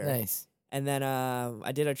earlier. Nice. And then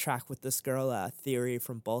I did a track with this girl, Theory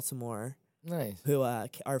from Baltimore. Nice. Who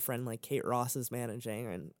our friend like Kate Ross is managing,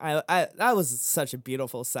 and I that was such a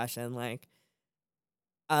beautiful session. Like,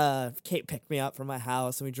 Kate picked me up from my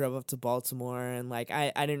house and we drove up to Baltimore, and like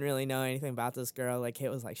I didn't really know anything about this girl. Like Kate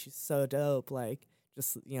was like, she's so dope. Like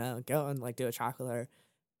just go and like do a track with her.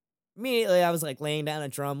 Immediately I was like laying down a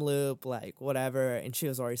drum loop, like whatever, and she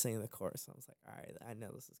was already singing the chorus. I was like, all right, I know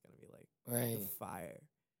this is gonna be like fire,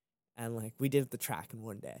 and like we did the track in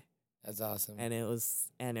one day. That's awesome. And it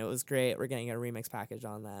was great. We're getting a remix package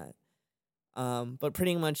on that. But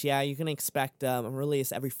pretty much, yeah, you can expect a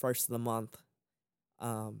release every first of the month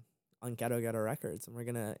on Ghetto Ghetto Records.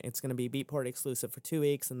 And it's gonna be Beatport exclusive for 2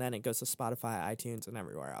 weeks, and then it goes to Spotify, iTunes, and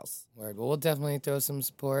everywhere else. Word. Well, we'll definitely throw some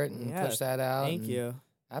support and push that out. Thank you.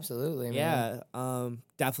 Absolutely, man. Yeah.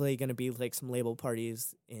 Definitely gonna be like some label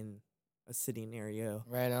parties in a city near you.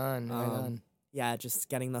 Right on, right on. Yeah, just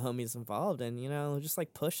getting the homies involved and, just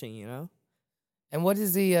like pushing, And what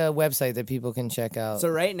is the website that people can check out? So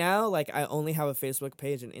right now, like I only have a Facebook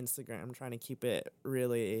page and Instagram. I'm trying to keep it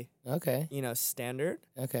really, standard.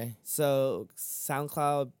 Okay. So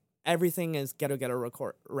SoundCloud, everything is Ghetto Ghetto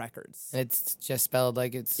Records. It's just spelled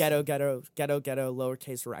like it's Ghetto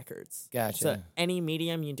lowercase records. Gotcha. So any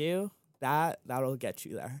medium you do, that'll get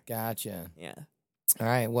you there. Gotcha. Yeah. All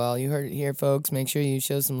right. Well, you heard it here, folks. Make sure you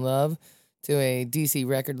show some love to a DC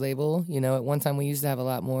record label. At one time we used to have a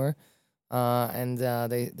lot more, and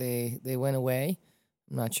they went away.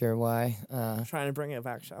 I'm not sure why. I'm trying to bring it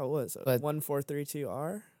back. What was it?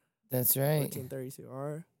 1432R? That's right.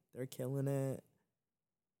 1432R. They're killing it.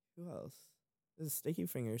 Who else? This is Sticky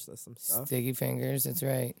Fingers does some stuff. Sticky Fingers, that's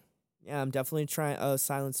right. Yeah, I'm definitely trying.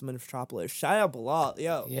 Silence in Metropolis. Shout out Bilal.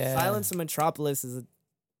 Yo, yeah. Silence in Metropolis is a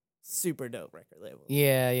super dope record label.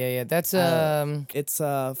 Yeah. That's it's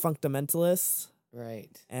Funkdamentalist, right,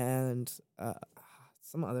 and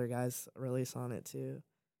some other guys release on it too.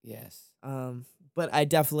 Yes. But I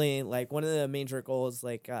definitely like one of the major goals.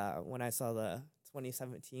 Like when I saw the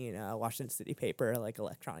 2017 Washington City Paper like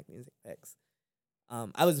electronic music picks,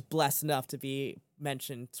 I was blessed enough to be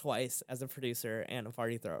mentioned twice as a producer and a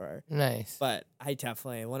party thrower. Nice. But I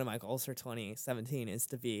definitely one of my goals for 2017 is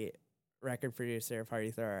to be record producer,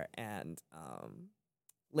 party thrower, and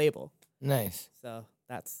label. Nice. So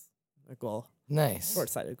that's a goal. Nice.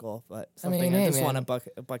 Short-sighted goal, but something I just want a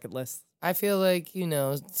bucket list. I feel like,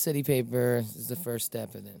 City Paper is the first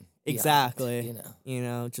step and then exactly.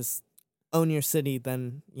 Beyond, just own your city,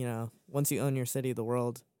 then, once you own your city, the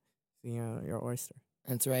world, your oyster.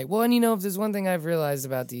 That's right. Well, and if there's one thing I've realized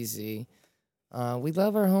about DC, we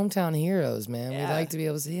love our hometown heroes, man. Yeah. We like to be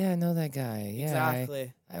able to say, yeah, I know that guy. Yeah,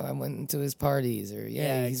 exactly. I went to his parties, or he's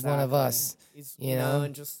exactly. one of us. He's,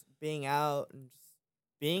 and just being out and just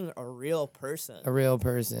being a real person. A real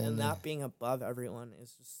person. And not being above everyone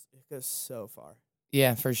is just, it goes so far.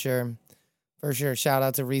 Yeah, for sure. For sure. Shout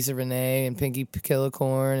out to Risa Renee and Pinky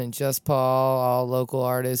Killicorn and Just Paul, all local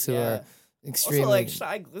artists who are extremely. Also, like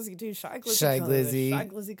Shy Glizzy, too. Shy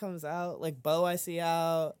Glizzy comes out. Like Bo, I see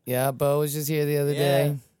out. Yeah, Bo was just here the other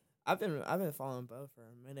day. I've been following Bo for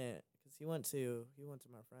a minute because he went to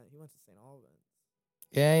my friend. He went to St. Albans.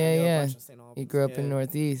 Yeah. St. Albans, He grew up in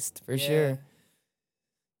Northeast for sure.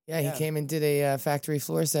 Yeah, he came and did a factory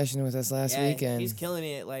floor session with us last weekend. He's killing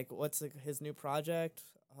it. Like, what's his new project?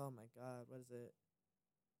 Oh my God, what is it?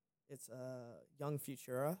 It's Young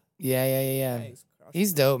Futura. Yeah.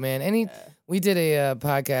 He's dope, man. And we did a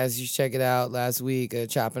podcast. You should check it out last week,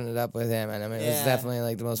 chopping it up with him. And I mean, it was definitely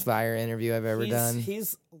like the most fire interview I've ever done.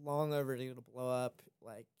 He's long overdue to blow up.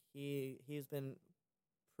 Like he's been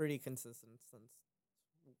pretty consistent since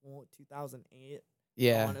 2008.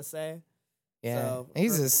 Yeah, I want to say. Yeah, so,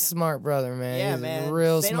 he's a smart brother, man. Yeah, he's man. A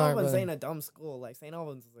real St. smart Albans brother. ain't a dumb school. Like St.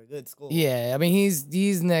 Albans is a good school. Yeah, I mean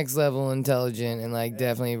he's next level intelligent and like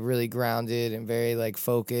definitely really grounded and very like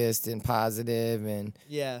focused and positive and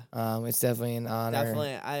it's definitely an honor.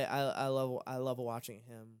 Definitely, I love watching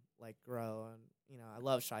him like grow and I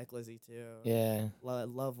love Shy Glizzy too. Yeah,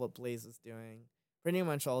 love what Blaze is doing. Pretty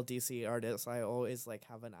much all DC artists I always like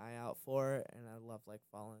have an eye out for, and I love like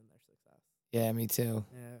following their success. Yeah, me too.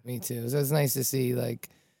 Yeah. Me too. So it's nice to see like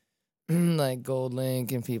like Gold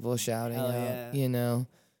Link and people shouting out,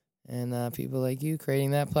 and people like you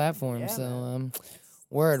creating that platform. Yeah, So man.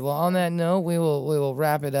 word. Well, on that note, we will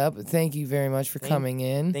wrap it up. Thank you very much for coming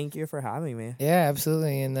in. Thank you for having me. Yeah,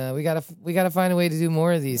 absolutely. And we gotta find a way to do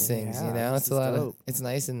more of these things. Yeah, It's this a is lot dope. it's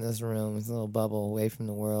nice in this room. It's a little bubble away from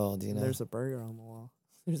the world. There's a burger on the wall.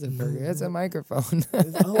 There's a burger. That's a microphone.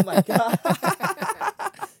 Oh my god.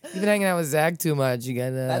 You've been hanging out with Zach too much. You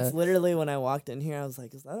got That's literally when I walked in here. I was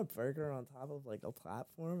like, "Is that a burger on top of like a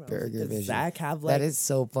platform?" I was like, Burger does Vision. Zach have like? That is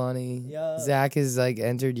so funny. Yeah. Zach has like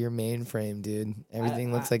entered your mainframe, dude.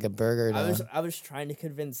 Everything looks like a burger now. I was trying to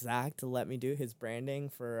convince Zach to let me do his branding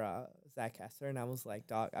for Zach Hester, and I was like,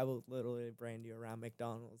 "Doc, I will literally brand you around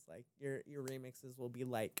McDonald's. Like your remixes will be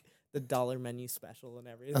like the dollar menu special and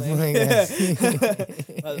everything." Oh my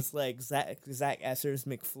God. I was like, Zach Esser's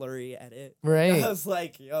McFlurry edit. Right. I was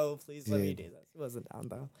like, "Yo, please let me Dude. do this." He wasn't down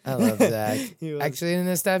though. I love Zach. He was- Actually, in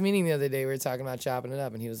the staff meeting the other day, we were talking about chopping it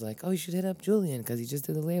up, and he was like, "Oh, you should hit up Julian because he just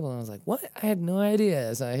did the label." And I was like, "What? I had no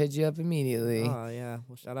idea." So I hit you up immediately. Oh yeah,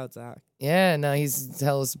 well shout out Zach. Yeah, no, he's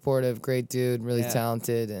hella supportive, great dude, really Yeah.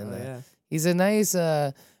 talented, and Oh yeah. he's a nice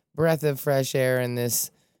breath of fresh air in this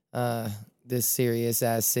this serious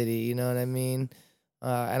ass city. You know what I mean?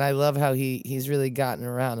 And I love how he's really gotten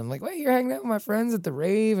around. I'm like, wait, you're hanging out with my friends at the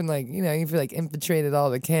rave, and like, you feel like infiltrated all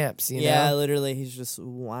the camps. You Yeah, know? literally, he's just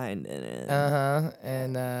winding it.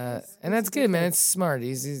 And that's good, man. It's smart.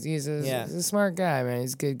 He's Yeah. a smart guy, man.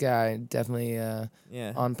 He's a good guy. Definitely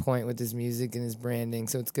Yeah. on point with his music and his branding.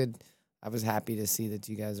 So it's good. I was happy to see that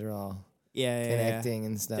you guys are all Yeah. connecting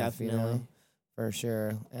and stuff. Definitely. For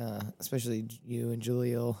sure. Especially you and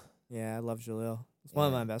Julio. Yeah, I love Julio. He's one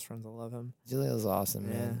of Yeah. my best friends. I love him. Julio's awesome,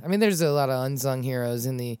 man. Yeah. I mean, there's a lot of unsung heroes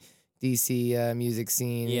in the DC music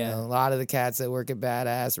scene. Yeah. A lot of the cats that work at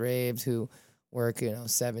Badass Raves who work,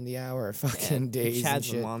 70-hour fucking days and Chad's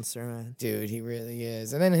a shit. monster, man. Dude, he really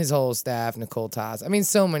is. And then his whole staff, Nicole Toss. I mean,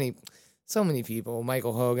 so many people.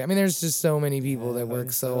 Michael Hogan. I mean, there's just so many people Yeah, that work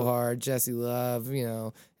Hogan's so dope. hard. Jesse Love,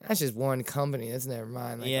 that's just one company. That's never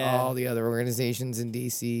mind. Like Yeah. all the other organizations in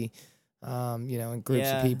DC, and groups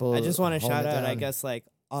Yeah. of people. I just want to holding shout it out, I down. guess, like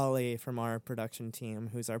Ollie from our production team,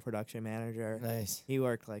 who's our production manager. Nice. He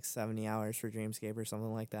worked like 70 hours for Dreamscape or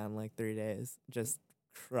something like that in like 3 days, just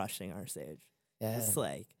crushing our stage. Yeah. It's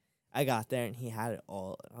like, I got there and he had it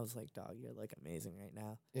all. And I was like, dog, you're like amazing right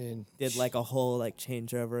now. Dude. Did like a whole like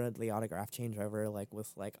changeover, the autograph changeover, like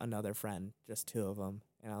with like another friend, just two of them.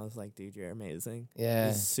 And I was like, dude, you're amazing. Yeah.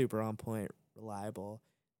 He's super on point, reliable.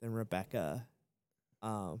 Then Rebecca,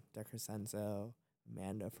 DeCrescenzo,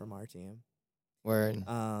 Amanda from our team. Word.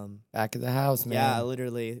 Back of the house, man. Yeah,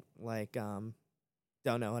 literally, like,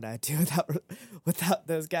 don't know what I'd do without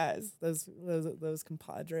those guys, those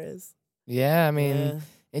compadres. Yeah, I mean, Yeah.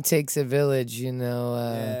 it takes a village,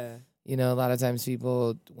 Yeah. A lot of times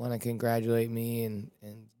people want to congratulate me and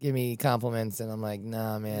give me compliments, and I'm like,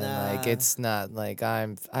 nah, man, like Nah. it's not like I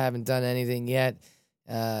haven't done anything yet,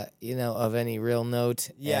 of any real note.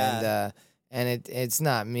 Yeah. And it's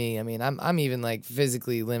not me. I mean, I'm even like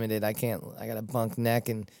physically limited. I got a bunk neck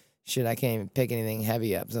and shit. I can't even pick anything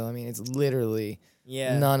heavy up. So I mean, it's literally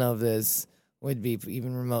Yeah. none of this would be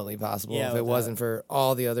even remotely possible Yeah, if it without wasn't for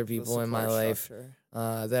all the other The people in my support life structure.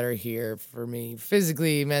 that are here for me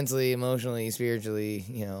physically, mentally, emotionally, spiritually,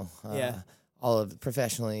 Yeah. all of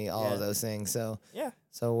professionally, all Yeah. of those things. So Yeah.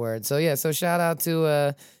 so shout out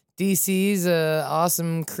to DC's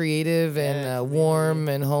awesome creative Yeah, and community. warm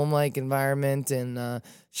and home-like environment, and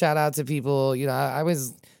shout out to people. I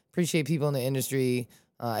always appreciate people in the industry.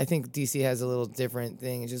 I think DC has a little different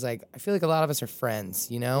thing. It's just like I feel like a lot of us are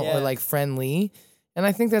friends, Yeah. or like friendly, and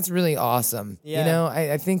I think that's really awesome. Yeah.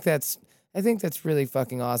 I think that's really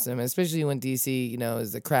fucking awesome, especially when DC,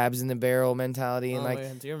 is the crabs in the barrel mentality, and Oh like my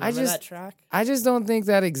God, do you remember that track? I just don't think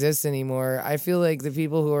that exists anymore. I feel like the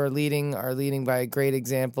people who are leading by a great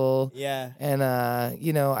example. Yeah. And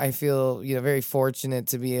I feel very fortunate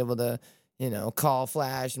to be able to call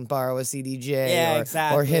Flash and borrow a CDJ,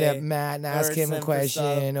 Yeah, or hit up exactly. Matt and ask Or him a send for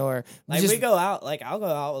question, or Like just we go out, like I'll go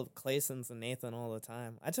out with Claysons and Nathan all the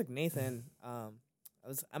time. I took Nathan.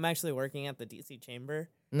 I'm actually working at the DC Chamber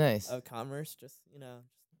nice of Commerce, just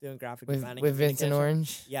doing graphic with design. and Vincent communication.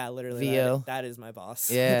 Orange. Yeah, literally. VO. That is my boss.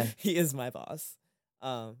 Yeah. He is my boss.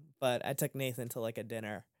 But I took Nathan to like a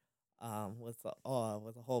dinner, with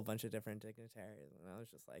a whole bunch of different dignitaries, and I was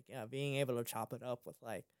just like, yeah, being able to chop it up with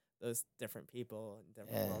like those different people and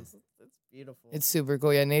different Yeah. roles, it's beautiful. It's super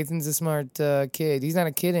cool. Yeah, Nathan's a smart kid. He's not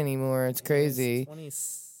a kid anymore. It's crazy.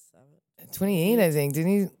 27. 28, I think.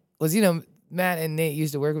 Didn't he? Was Matt and Nate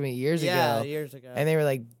used to work with me years ago. Years ago. And they were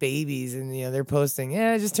like babies, and they're posting,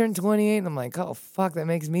 yeah, I just turned 28, and I'm like, oh fuck, that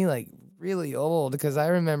makes me like really old because I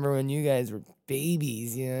remember when you guys were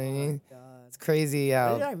babies. You know what I mean? God. It's crazy When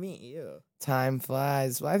how did I meet you? time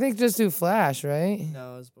flies. Well, I think just through Flash, right?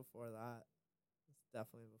 No, it was before that. It's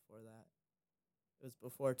definitely before that. It was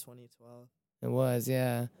before 2012. It was,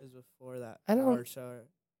 yeah. It was before that I don't- power show.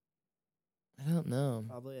 I don't know.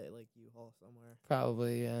 Probably at like U-Haul somewhere.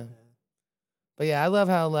 Probably, yeah. Yeah. But yeah, I love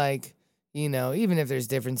how like, you know, even if there's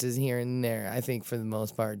differences here and there, I think for the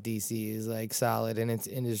most part DC is like solid in its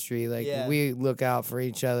industry. Like Yeah. we look out for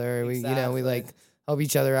each other. We Exactly. like help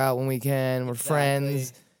each other out when we can. We're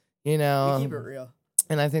friends, you know. We keep it real.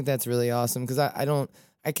 And I think that's really awesome because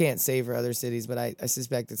I can't say for other cities, but I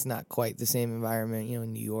suspect it's not quite the same environment, you know,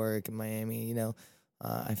 in New York and Miami, you know.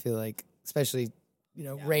 I feel like, especially, you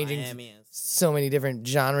know, Yeah, ranging Miami is. so many different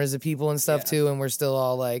genres of people and stuff Yeah. too, and we're still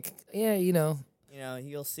all like, yeah, you know. You know,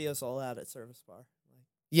 you'll see us all out at Service Bar.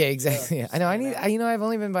 Yeah, exactly. Yeah, I know. stand out. I've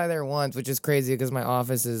only been by there once, which is crazy because my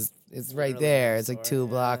office is right Literally there. next It's like door, 2 yeah.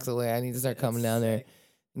 blocks away. I need to start It's coming down there sick.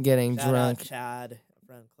 and getting Shout drunk. out Chad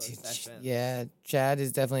from Closed Session. Yeah, Chad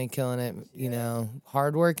is definitely killing it. You Yeah. know,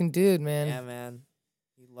 hardworking dude, man. Yeah, man.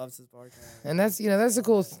 He loves his bar. And that's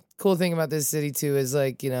the cool thing about this city too is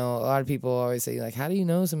like, you know, a lot of people always say like, how do you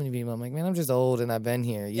know so many people? I'm like, man, I'm just old and I've been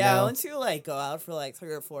here. You know? Once you like go out for like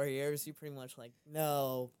 3 or 4 years, you pretty much like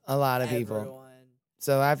know A lot of people. everyone.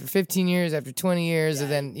 So after 15 years, after 20 years, and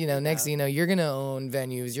Yeah, then, you know, next thing you know, you're going to own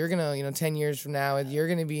venues. You're going to, you know, 10 years from now, you're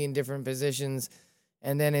going to be in different positions.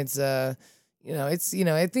 And then it's, you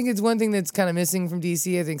know, I think it's one thing that's kind of missing from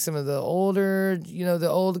DC. I think some of the older, you know, the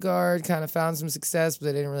old guard kind of found some success, but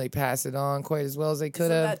they didn't really pass it on quite as well as they could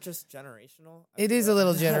Isn't have. that just generational? I It is feel a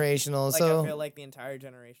little like. generational. Like, So I feel like the entire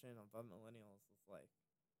generation of millennials is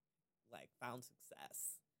like found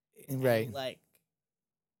success. And, right. like,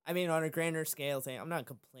 I mean, on a grander scale thing, I'm not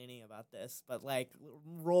complaining about this, but like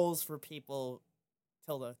roles for people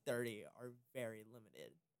till they're 30 are very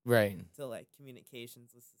limited. Right. To like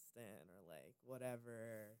communications assistant or like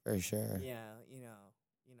whatever. For sure. Yeah, you know,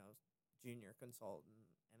 junior consultant,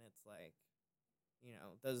 and it's like, you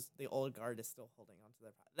know, the old guard is still holding on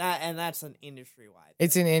to and that's an industry wide.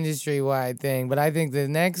 It's an industry wide thing, but I think the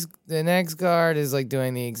next guard is like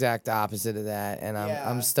doing the exact opposite of that, and I'm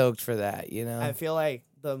Yeah. stoked for that. You know. I feel like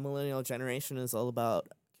the millennial generation is all about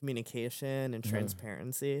communication and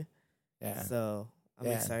transparency. Yeah. So I'm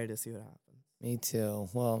Yeah. excited to see what happens. Me too.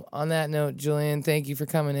 Well, on that note, Julian, thank you for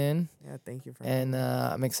coming in. Yeah, thank you for And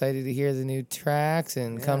I'm excited to hear the new tracks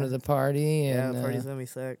and come to Yeah. the party. And the party's gonna be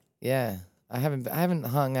sick. yeah, I haven't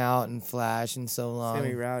hung out and Flash in so It's long. gonna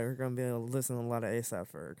be rowdy. We're gonna be able to listen to a lot of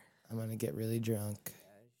ASAP Ferg. I'm gonna get really drunk.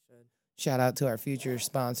 Yeah, you should. Shout out to our future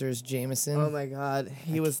sponsors, Jameson. Oh my God,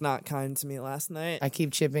 he was not kind to me last night. I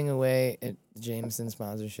keep chipping away at the Jameson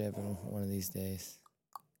sponsorship in one of these days.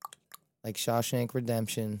 Like Shawshank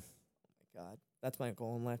Redemption. God, that's my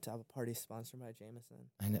goal in life, to have a party sponsored by Jameson.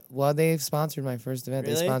 I know. Well, they've sponsored my first event.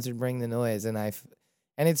 They Really? sponsored Bring the Noise, and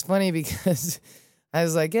it's funny because I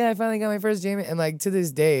was like, yeah, I finally got my first Jameson, and like to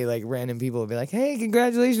this day, like random people will be like, hey,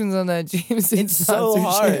 congratulations on that Jameson It's so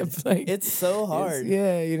sponsorship. hard. Like, It's so it's- hard.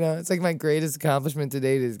 yeah, you know, it's like my greatest accomplishment to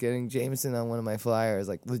date is getting Jameson on one of my flyers,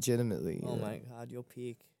 like legitimately. Oh you know? my God, you'll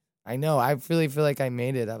peak. I know. I really feel like I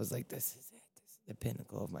made it. I was like, this is it. This is the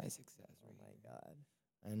pinnacle of my success. Oh my God.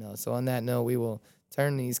 I know. So on that note, we will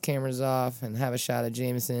turn these cameras off and have a shot of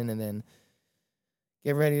Jameson, and then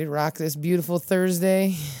get ready to rock this beautiful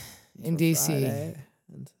Thursday in Until DC. Friday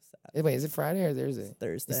and Saturday. Wait, is it Friday or Thursday?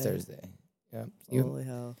 Thursday. It's Thursday. Yep. Holy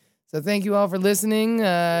hell. So thank you all for listening.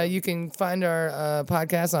 You can find our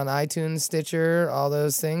podcast on iTunes, Stitcher, all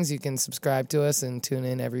those things. You can subscribe to us and tune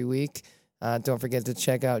in every week. Don't forget to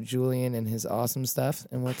check out Julian and his awesome stuff,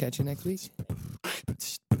 and we'll catch you next week.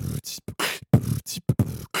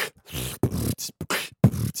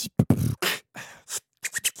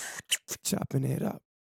 Chopping it up.